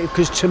proud of it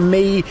because to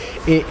me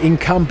it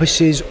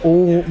encompasses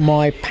all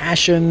my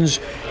passions,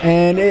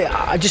 and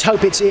I just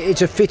hope it's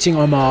a fitting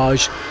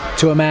homage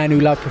to a man who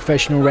loved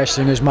professional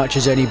wrestling as much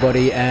as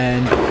anybody,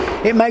 and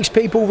it makes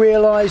people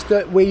realise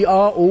that we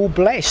are all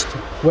blessed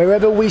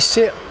wherever we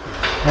sit.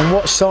 On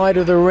what side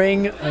of the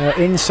ring,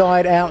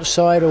 inside,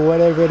 outside, or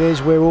whatever it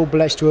is, we're all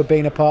blessed to have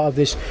been a part of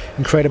this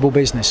incredible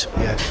business.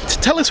 Yeah.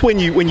 Tell us when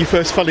you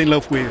first fell in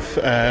love with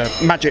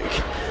magic.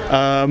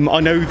 I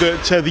know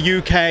that the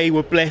UK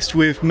were blessed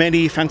with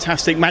many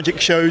fantastic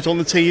magic shows on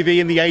the TV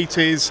in the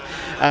 80s.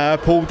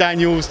 Paul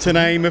Daniels, to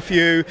name a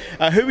few.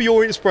 Who were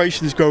your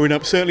inspirations growing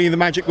up, certainly in the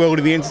magic world,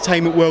 in the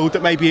entertainment world,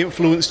 that maybe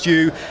influenced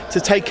you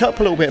to take up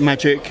a little bit of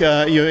magic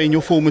in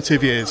your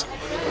formative years?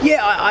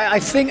 Yeah, I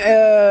think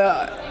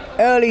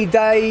early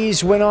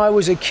days when I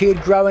was a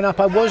kid growing up,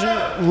 I wasn't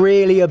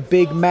really a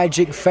big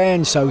magic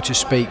fan, so to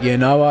speak, you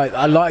know.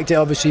 I liked it,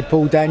 obviously,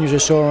 Paul Daniels I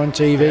saw on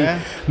TV,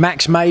 yeah.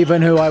 Max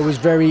Maven, who I was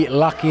very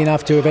lucky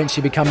enough to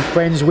eventually become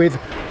friends with,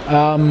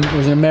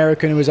 was an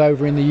American who was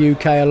over in the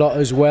UK a lot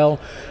as well.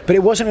 But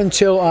it wasn't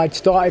until I'd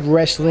started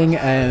wrestling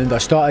and I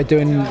started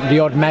doing the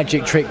odd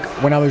magic trick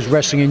when I was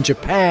wrestling in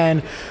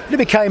Japan that it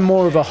became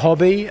more of a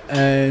hobby.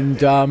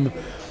 And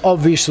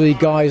obviously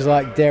guys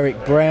like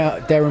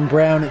Darren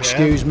Brown,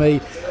 excuse me,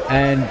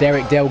 and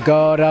Derek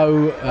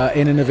Delgado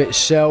in and of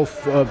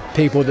itself are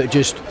people that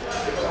just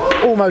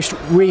almost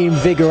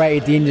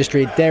reinvigorated the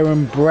industry.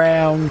 Darren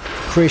Brown,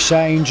 Chris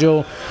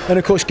Angel, and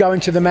of course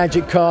going to the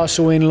Magic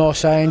Castle in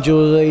Los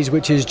Angeles,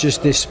 which is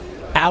just this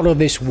out of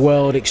this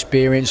world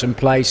experience and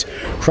place.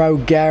 Crow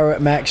Garrett,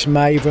 Max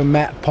Maven,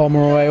 Matt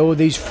Pomeroy, all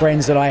these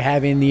friends that I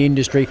have in the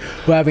industry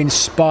who have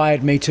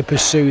inspired me to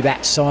pursue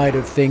that side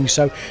of things.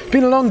 So it's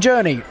been a long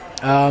journey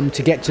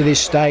to get to this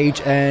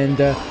stage, and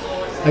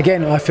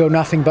again, I feel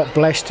nothing but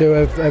blessed to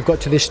have got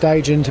to this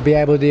stage and to be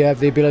able to have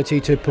the ability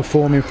to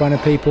perform in front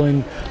of people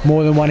in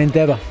more than one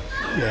endeavour.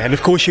 Yeah, and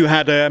of course you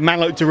had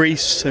Malote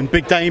Darius and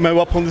Big Damo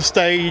up on the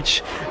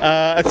stage.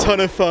 A ton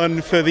of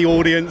fun for the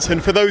audience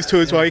and for those two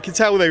as well. You can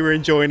tell they were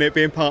enjoying it,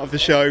 being part of the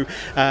show.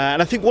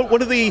 And I think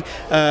one of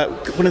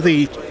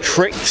the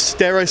tricks,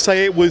 dare I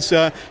say it, was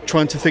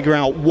trying to figure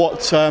out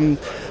what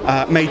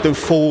made them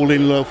fall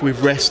in love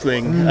with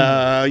wrestling.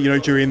 You know,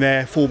 during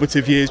their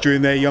formative years,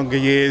 during their younger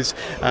years.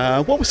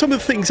 What were some of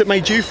the things that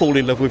made you fall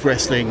in love with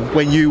wrestling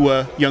when you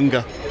were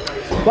younger?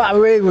 Well, it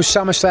really was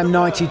SummerSlam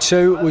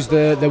 '92. It was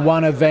the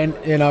one event.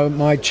 You know,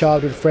 my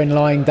childhood friend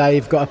Lying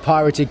Dave got a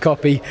pirated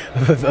copy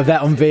of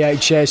that on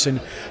VHS,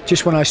 and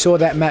just when I saw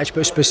that match,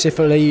 but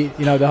specifically,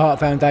 you know, the Hart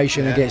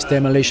Foundation against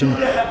Demolition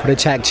for the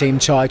tag team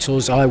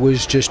titles, I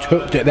was just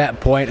hooked at that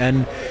point.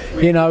 And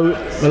you know,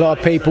 a lot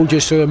of people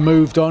just sort of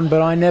moved on,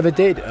 but I never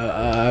did.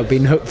 I've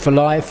been hooked for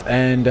life,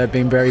 and I've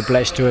been very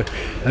blessed to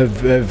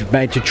have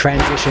made to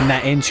transition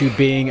that into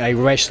being a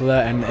wrestler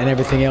and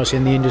everything else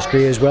in the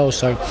industry as well.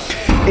 So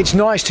it's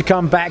nice to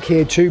come back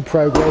here to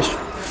Progress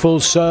full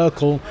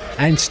circle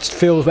and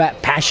feel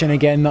that passion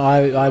again that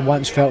I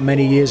once felt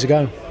many years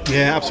ago.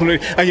 Yeah,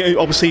 absolutely. And you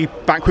know, obviously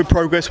back with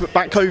Progress, but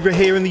back over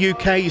here in the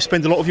UK, you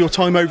spend a lot of your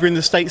time over in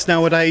the States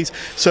nowadays.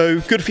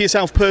 So good for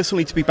yourself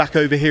personally to be back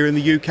over here in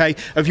the UK.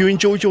 Have you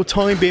enjoyed your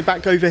time being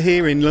back over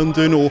here in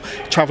London or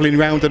travelling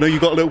around? I know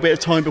you've got a little bit of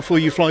time before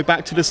you fly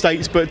back to the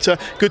States, but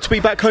good to be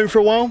back home for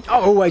a while?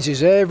 Oh, always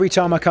is. Every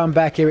time I come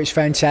back here, it's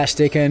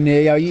fantastic. And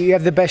you know, you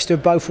have the best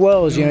of both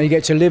worlds. You know, you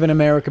get to live in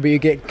America, but you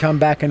get to come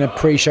back and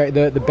appreciate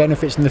the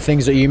benefits and the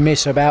things that you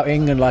miss about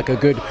England, like a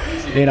good,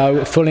 you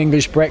know, full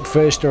English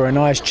breakfast or a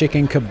nice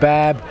chicken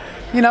kebab,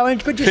 you know,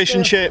 but just, fish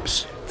and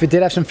chips. We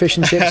did have some fish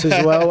and chips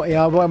as well. You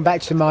know, I went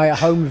back to my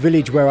home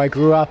village where I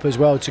grew up as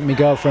well. Took my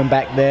girlfriend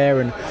back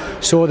there and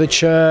saw the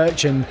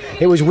church, and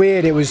it was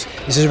weird. This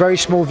is a very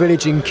small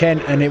village in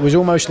Kent, and it was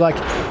almost like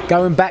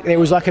going back there. It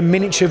was like a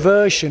miniature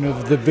version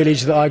of the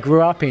village that I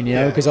grew up in. You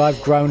know, because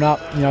I've grown up,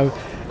 you know,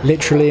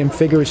 literally and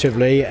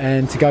figuratively,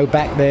 and to go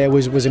back there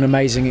was an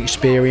amazing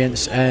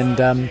experience. And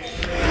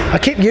I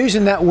keep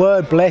using that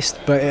word blessed,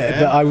 but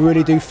I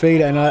really do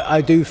feel it, and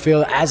I do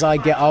feel as I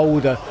get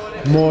older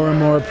more and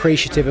more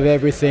appreciative of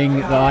everything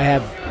that I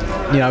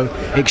have, you know,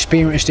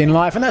 experienced in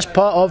life. And that's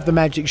part of the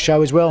Magic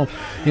Show as well.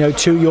 You know,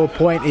 to your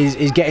point,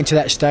 is getting to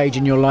that stage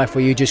in your life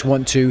where you just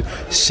want to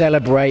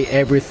celebrate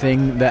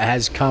everything that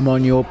has come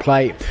on your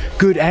plate,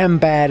 good and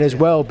bad as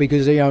well,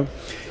 because, you know,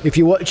 if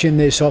you're watching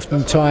this,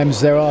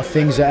 oftentimes there are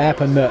things that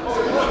happen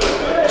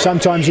that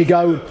sometimes you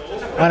go,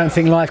 I don't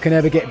think life can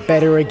ever get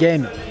better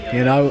again.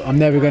 You know, I'm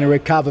never going to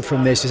recover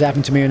from this. It's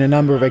happened to me on a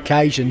number of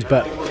occasions,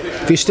 but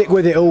if you stick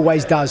with it, it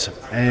always does.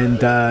 And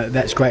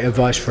that's great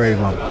advice for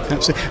everyone.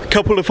 Absolutely. A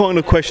couple of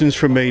final questions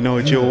from me,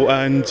 Nigel.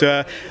 And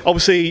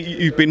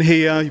obviously, you've been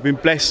here, you've been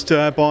blessed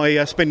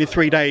by spending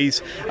 3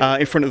 days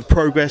in front of the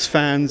Progress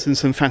fans and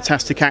some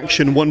fantastic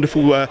action,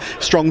 wonderful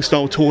strong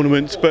style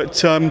tournaments.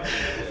 But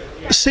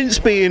since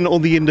being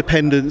on the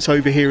independents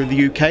over here in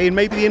the UK and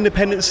maybe the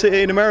independents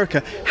in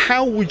America,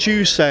 how would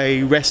you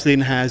say wrestling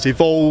has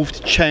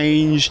evolved,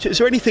 changed? Is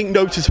there anything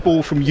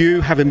noticeable from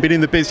you, having been in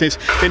the business,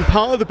 been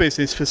part of the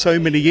business for so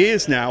many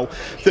years now,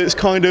 that's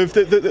kind of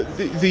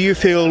that you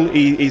feel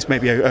is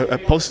maybe a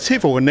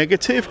positive or a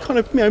negative? Kind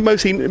of, you know,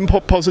 mostly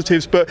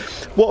positives, but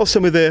what are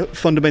some of the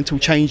fundamental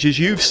changes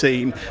you've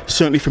seen,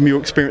 certainly from your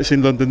experience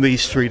in London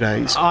these 3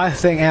 days? I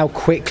think how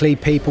quickly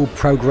people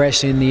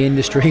progress in the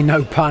industry,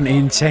 no pun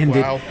intended.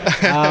 Wow.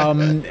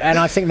 And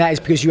I think that is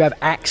because you have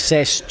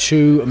access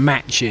to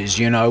matches.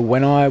 You know,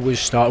 when I was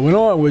starting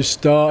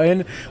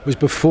was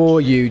before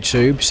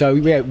YouTube, so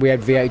we had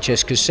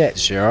VHS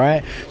cassettes, all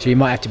right? So you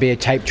might have to be a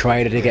tape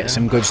trader to get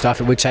some good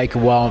stuff. It would take a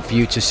while for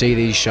you to see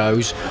these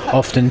shows,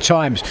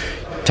 oftentimes.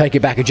 Take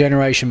it back a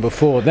generation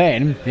before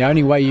then, the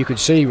only way you could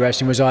see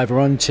wrestling was either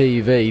on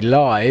TV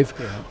live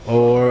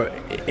or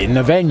in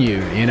the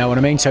venue, you know what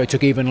I mean? So it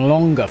took even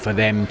longer for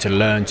them to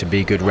learn to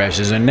be good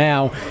wrestlers, and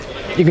now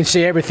you can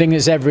see everything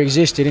that's ever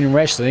existed in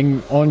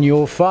wrestling on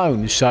your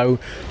phone. So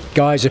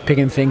guys are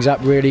picking things up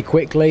really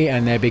quickly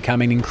and they're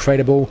becoming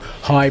incredible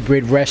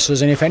hybrid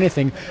wrestlers. And if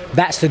anything,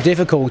 that's the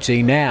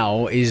difficulty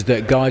now, is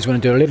that guys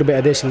want to do a little bit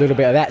of this, a little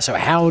bit of that. So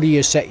how do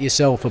you set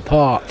yourself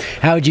apart?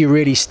 How do you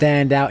really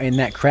stand out in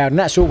that crowd? And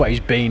that's always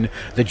been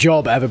the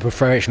job of a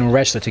professional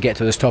wrestler, to get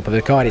to the top of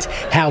the card, is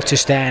how to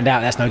stand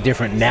out. That's no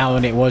different now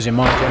than it was in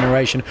my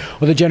generation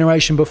or the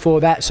generation before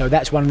that. So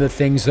that's one of the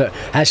things that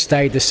has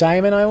stayed the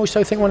same. And I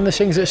also think one of the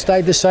things that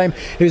stayed the same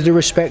is the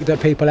respect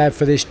that people have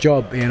for this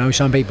job. You know,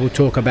 some people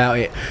talk about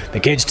it, the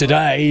kids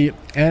today,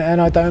 and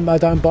I don't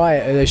buy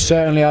it. They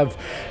certainly have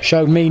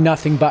showed me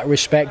nothing but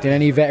respect, and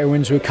any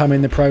veterans who come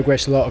in the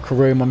Progress locker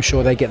room, I'm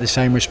sure they get the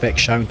same respect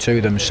shown to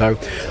them. So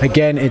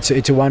again, it's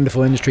a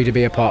wonderful industry to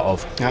be a part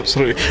of.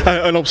 Absolutely.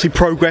 And obviously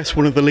Progress,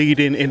 one of the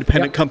leading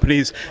independent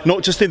companies,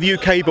 not just in the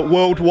UK but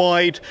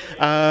worldwide.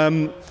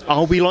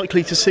 Are we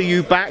likely to see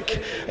you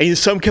back in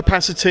some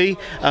capacity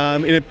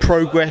in a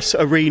Progress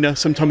arena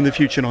sometime in the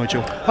future,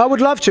 Nigel? I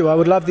would love to. I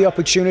would love the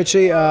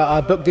opportunity.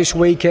 I booked this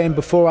weekend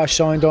before I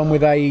signed on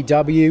with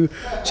AEW,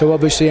 so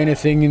obviously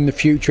anything in the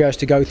future has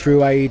to go through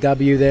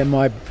AEW. They're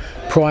my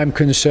prime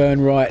concern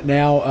right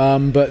now.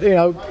 But you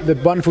know, the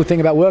wonderful thing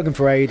about working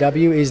for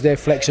AEW is their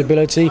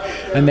flexibility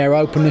and their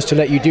openness to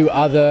let you do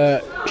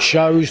other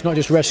shows, not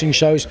just wrestling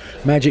shows,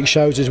 magic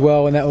shows as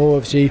well, and that all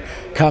obviously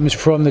comes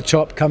from the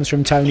top, comes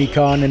from Tony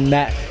Khan, and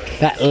that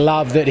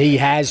love that he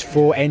has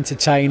for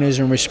entertainers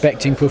and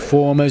respecting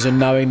performers and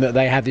knowing that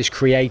they have this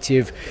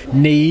creative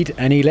need,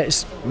 and he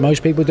lets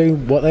most people do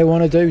what they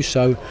want to do.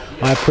 So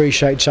I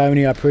appreciate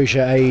Tony, I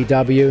appreciate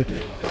AEW,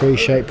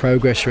 appreciate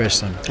Progress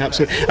Wrestling.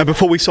 Absolutely. And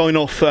before we sign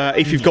off,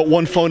 if you've got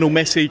one final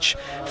message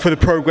for the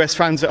Progress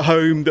fans at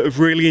home that have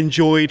really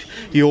enjoyed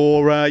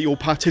your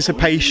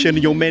participation,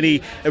 your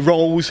many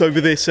roles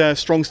over this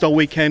Strong Style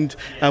weekend,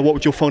 what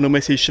would your final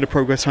message to the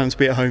Progress fans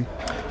be at home?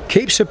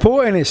 Keep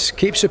supporting us,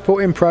 keep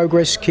supporting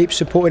Progress, keep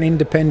supporting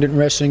independent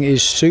wrestling.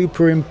 Is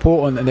super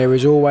important, and there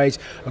is always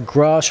a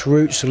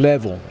grassroots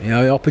level, you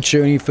know, the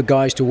opportunity for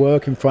guys to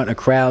work in front of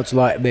crowds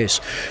like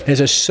this. There's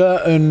a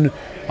certain,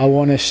 I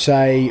want to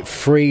say,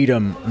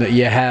 freedom that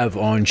you have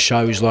on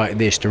shows like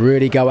this to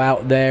really go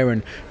out there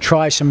and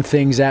try some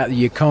things out that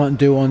you can't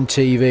do on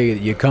TV,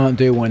 that you can't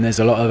do when there's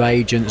a lot of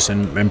agents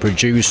and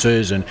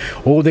producers and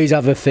all these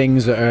other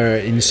things that are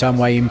in some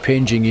way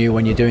impinging you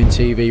when you're doing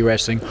TV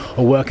wrestling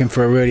or working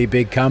for a really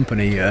big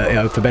company, you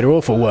know, for better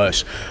or for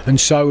worse. And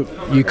so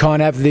you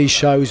can't have these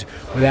shows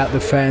without the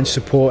fans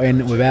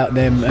supporting, without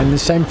them. And the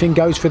same thing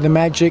goes for the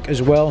Magic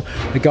as well.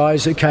 The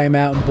guys that came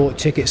out and bought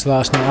tickets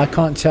last night, I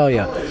can't tell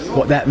you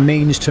what that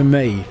means to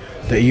me,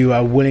 that you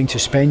are willing to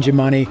spend your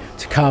money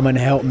to come and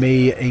help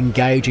me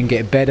engage and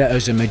get better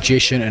as a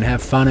magician and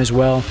have fun as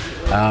well.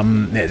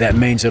 That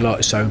means a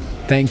lot. So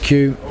thank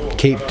you,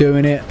 keep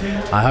doing it.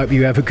 I hope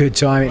you have a good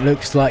time. It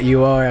looks like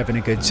you are having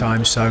a good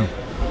time, so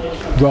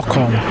rock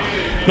on.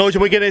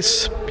 Nigel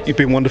McGuinness, you've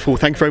been wonderful.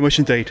 Thank you very much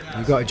indeed.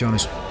 You got it,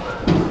 Jonas.